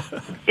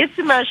it's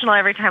emotional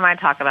every time I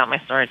talk about my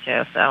story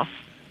too. So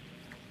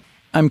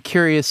I'm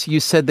curious. You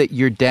said that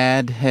your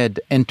dad had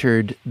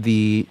entered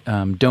the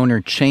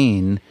donor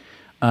chain.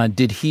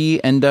 Did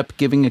he end up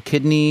giving a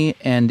kidney?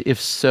 And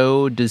if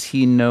so, does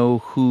he know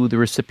who the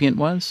recipient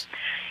was?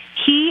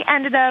 He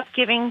ended up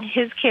giving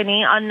his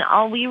kidney. And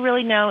all we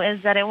really know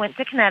is that it went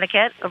to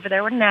Connecticut, over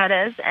there where Ned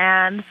is,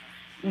 and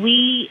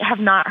we have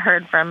not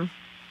heard from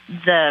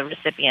the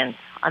recipient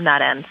on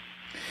that end.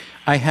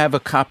 I have a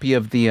copy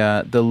of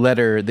the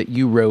letter that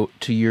you wrote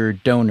to your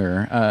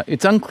donor.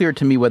 It's unclear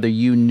to me whether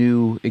you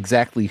knew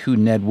exactly who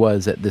Ned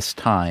was at this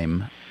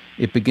time.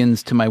 It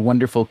begins, "To my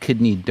wonderful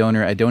kidney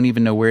donor, I don't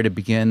even know where to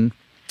begin.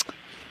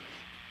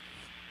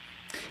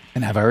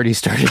 And I've already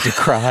started to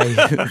cry.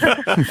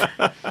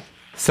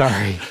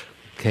 Sorry.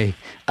 Okay.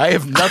 I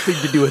have nothing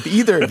to do with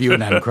either of you,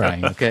 and I'm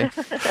crying, okay?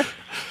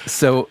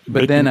 So,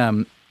 but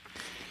then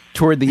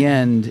toward the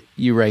end,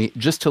 you write,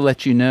 just to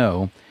let you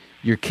know,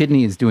 your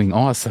kidney is doing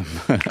awesome.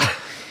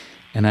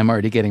 And I'm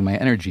already getting my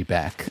energy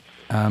back.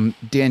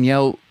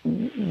 Danielle,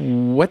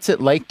 what's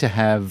it like to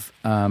have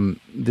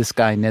this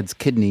guy, Ned's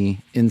kidney,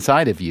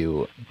 inside of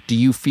you? Do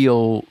you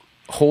feel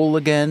whole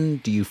again?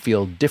 Do you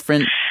feel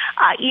different?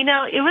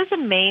 It was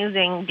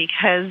amazing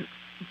because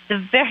the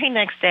very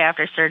next day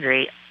after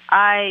surgery,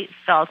 I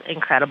felt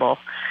incredible.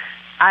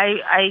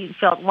 I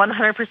felt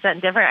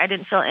 100% different. I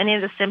didn't feel any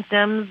of the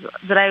symptoms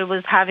that I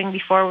was having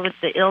before with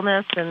the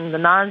illness and the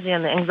nausea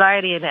and the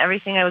anxiety and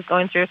everything I was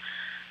going through.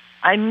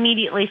 I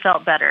immediately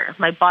felt better.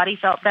 My body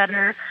felt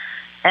better.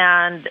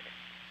 And,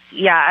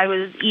 I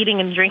was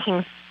eating and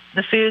drinking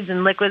the foods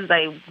and liquids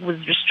I was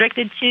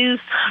restricted to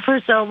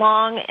for so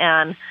long.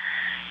 And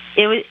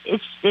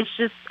it's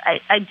just,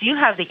 I do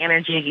have the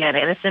energy again.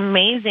 And it's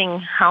amazing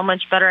how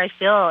much better I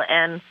feel.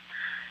 And,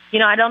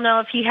 I don't know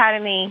if he had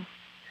any,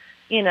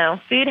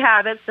 food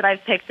habits that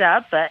I've picked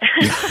up, but.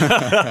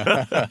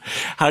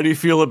 How do you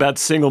feel about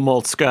single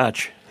malt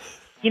scotch?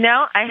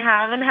 I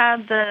haven't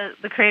had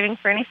the craving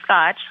for any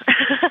scotch.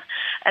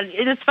 And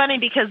it's funny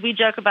because we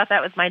joke about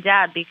that with my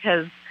dad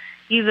because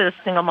he's a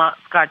single malt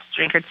scotch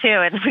drinker too.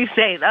 And we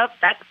say, oh,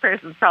 that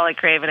person's probably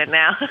craving it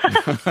now.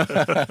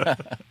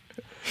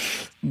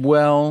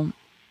 Well,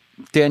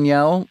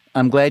 Danielle,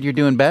 I'm glad you're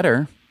doing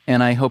better.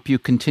 And I hope you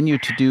continue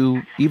to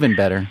do even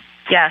better.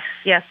 Yes.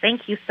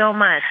 Thank you so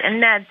much.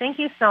 And Ned, thank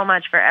you so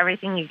much for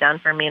everything you've done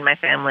for me and my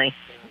family.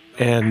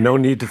 And no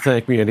need to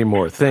thank me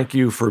anymore. Thank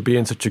you for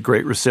being such a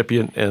great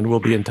recipient, and we'll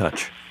be in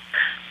touch.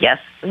 Yes,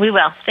 we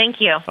will.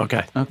 Thank you.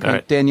 Okay. All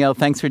right. Danielle,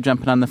 thanks for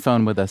jumping on the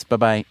phone with us.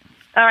 Bye-bye.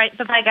 All right.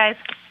 Bye-bye, guys.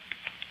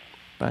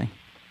 Bye.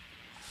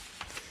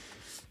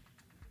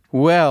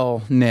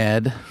 Well,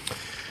 Ned,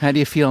 how do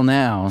you feel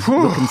now?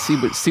 Look and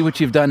see what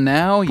you've done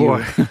now.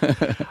 Boy,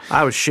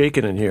 I was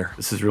shaking in here.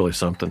 This is really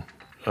something.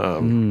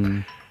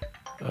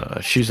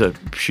 She's a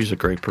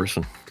great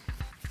person.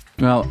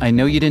 Well, I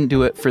know you didn't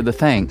do it for the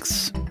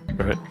thanks.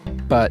 Right.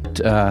 But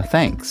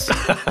thanks.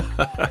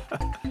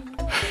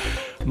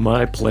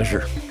 My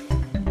pleasure.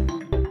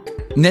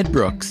 Ned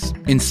Brooks,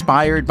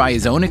 inspired by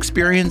his own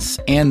experience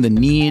and the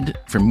need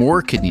for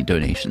more kidney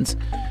donations,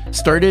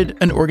 started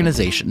an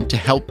organization to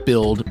help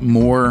build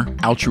more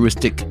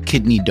altruistic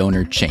kidney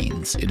donor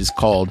chains. It is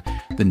called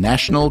the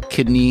National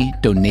Kidney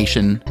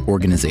Donation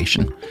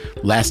Organization.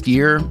 Last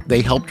year,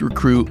 they helped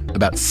recruit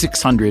about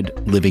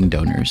 600 living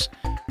donors.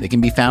 They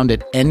can be found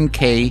at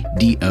nkdo.org.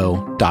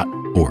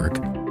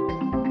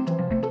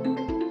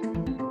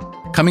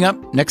 Coming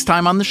up next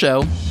time on the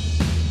show,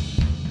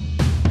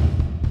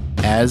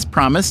 as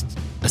promised,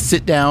 a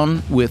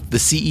sit-down with the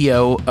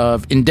CEO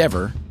of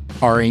Endeavor,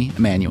 Ari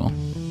Emanuel.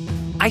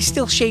 I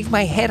still shave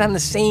my head on the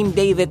same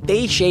day that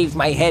they shaved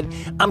my head.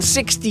 I'm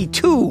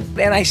 62,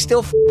 and I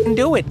still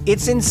do it.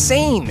 It's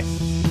insane.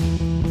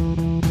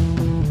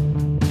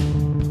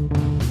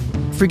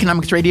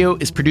 Freakonomics Radio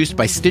is produced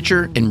by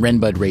Stitcher and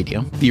Renbud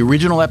Radio. The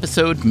original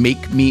episode,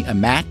 Make Me a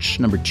Match,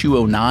 number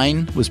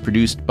 209, was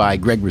produced by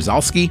Greg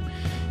Rosalsky.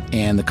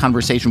 And the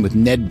conversation with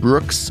Ned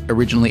Brooks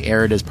originally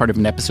aired as part of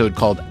an episode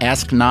called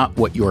Ask Not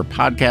What Your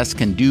Podcast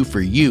Can Do for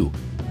You,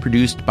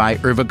 produced by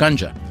Irva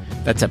Gunja.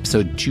 That's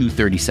episode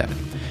 237.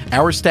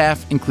 Our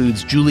staff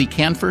includes Julie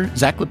Canfor,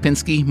 Zach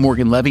Lipinski,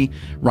 Morgan Levy,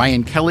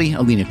 Ryan Kelly,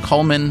 Alina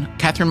Coleman,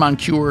 Catherine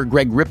Moncure,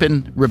 Greg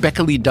Rippin,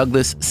 Rebecca Lee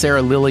Douglas,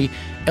 Sarah Lilly,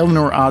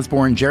 Eleanor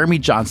Osborne, Jeremy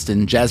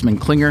Johnston, Jasmine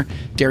Klinger,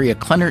 Daria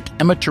Kleinert,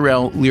 Emma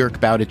Terrell, Lyric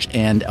Bowditch,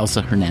 and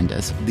Elsa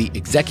Hernandez. The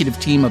executive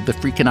team of the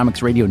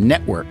Freakonomics Radio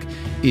Network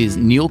is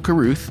Neil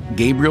Carruth,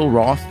 Gabriel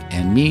Roth,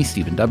 and me,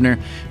 Stephen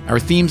Dubner. Our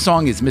theme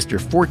song is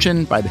Mr.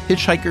 Fortune by the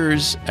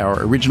Hitchhikers.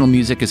 Our original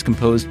music is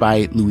composed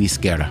by Luis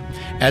Guerra.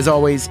 As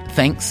always,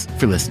 thanks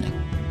for listening.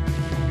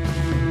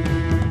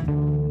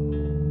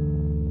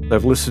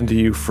 I've listened to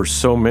you for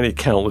so many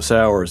countless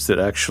hours that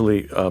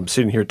actually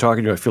sitting here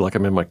talking to you, I feel like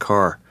I'm in my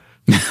car.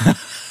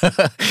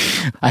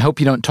 I hope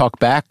you don't talk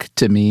back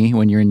to me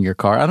when you're in your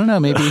car. I don't know,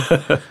 maybe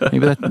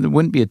that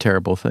wouldn't be a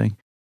terrible thing.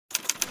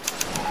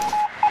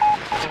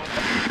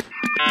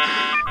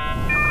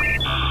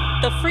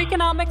 The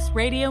Freakonomics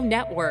Radio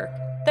Network,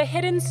 the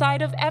hidden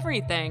side of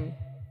everything.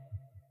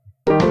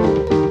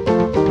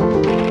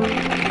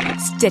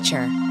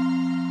 Stitcher.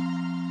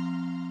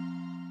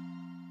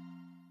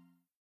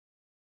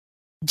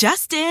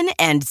 Just in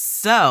and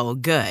so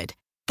good.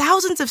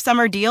 Thousands of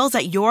summer deals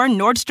at your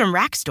Nordstrom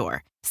Rack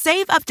store.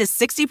 Save up to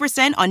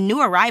 60% on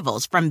new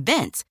arrivals from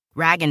Vince,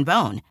 Rag &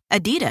 Bone,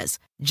 Adidas,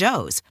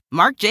 Joe's,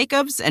 Marc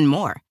Jacobs, and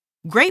more.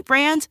 Great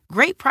brands,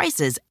 great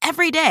prices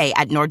every day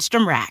at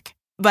Nordstrom Rack.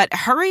 But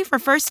hurry for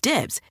first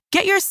dibs.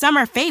 Get your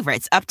summer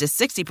favorites up to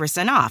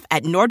 60% off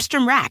at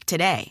Nordstrom Rack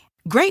today.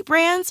 Great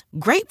brands,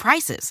 great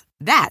prices.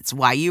 That's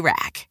why you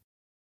rack.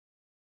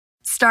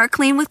 Start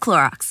clean with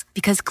Clorox,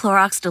 because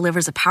Clorox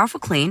delivers a powerful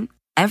clean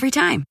Every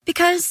time.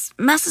 Because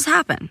messes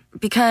happen.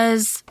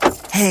 Because...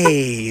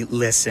 Hey,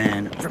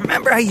 listen.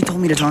 Remember how you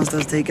told me to toss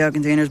those takeout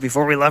containers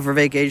before we left for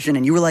vacation?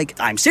 And you were like,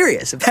 I'm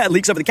serious. If that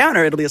leaks over the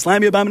counter, it'll be a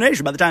slimy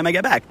abomination by the time I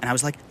get back. And I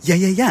was like,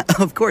 yeah,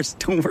 of course.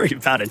 Don't worry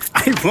about it.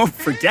 I won't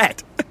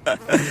forget.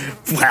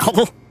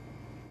 Well...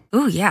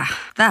 Ooh, yeah,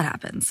 that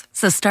happens.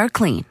 So start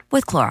clean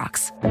with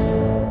Clorox.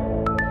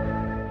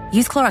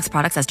 Use Clorox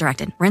products as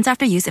directed. Rinse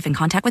after use if in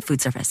contact with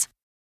food surface.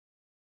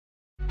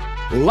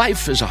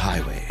 Life is a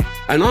highway,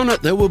 and on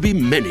it there will be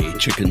many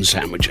chicken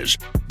sandwiches.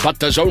 But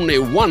there's only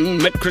one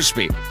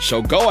McCrispy.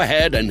 So go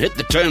ahead and hit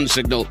the turn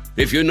signal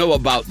if you know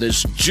about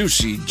this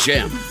juicy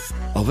gem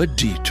of a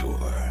detour.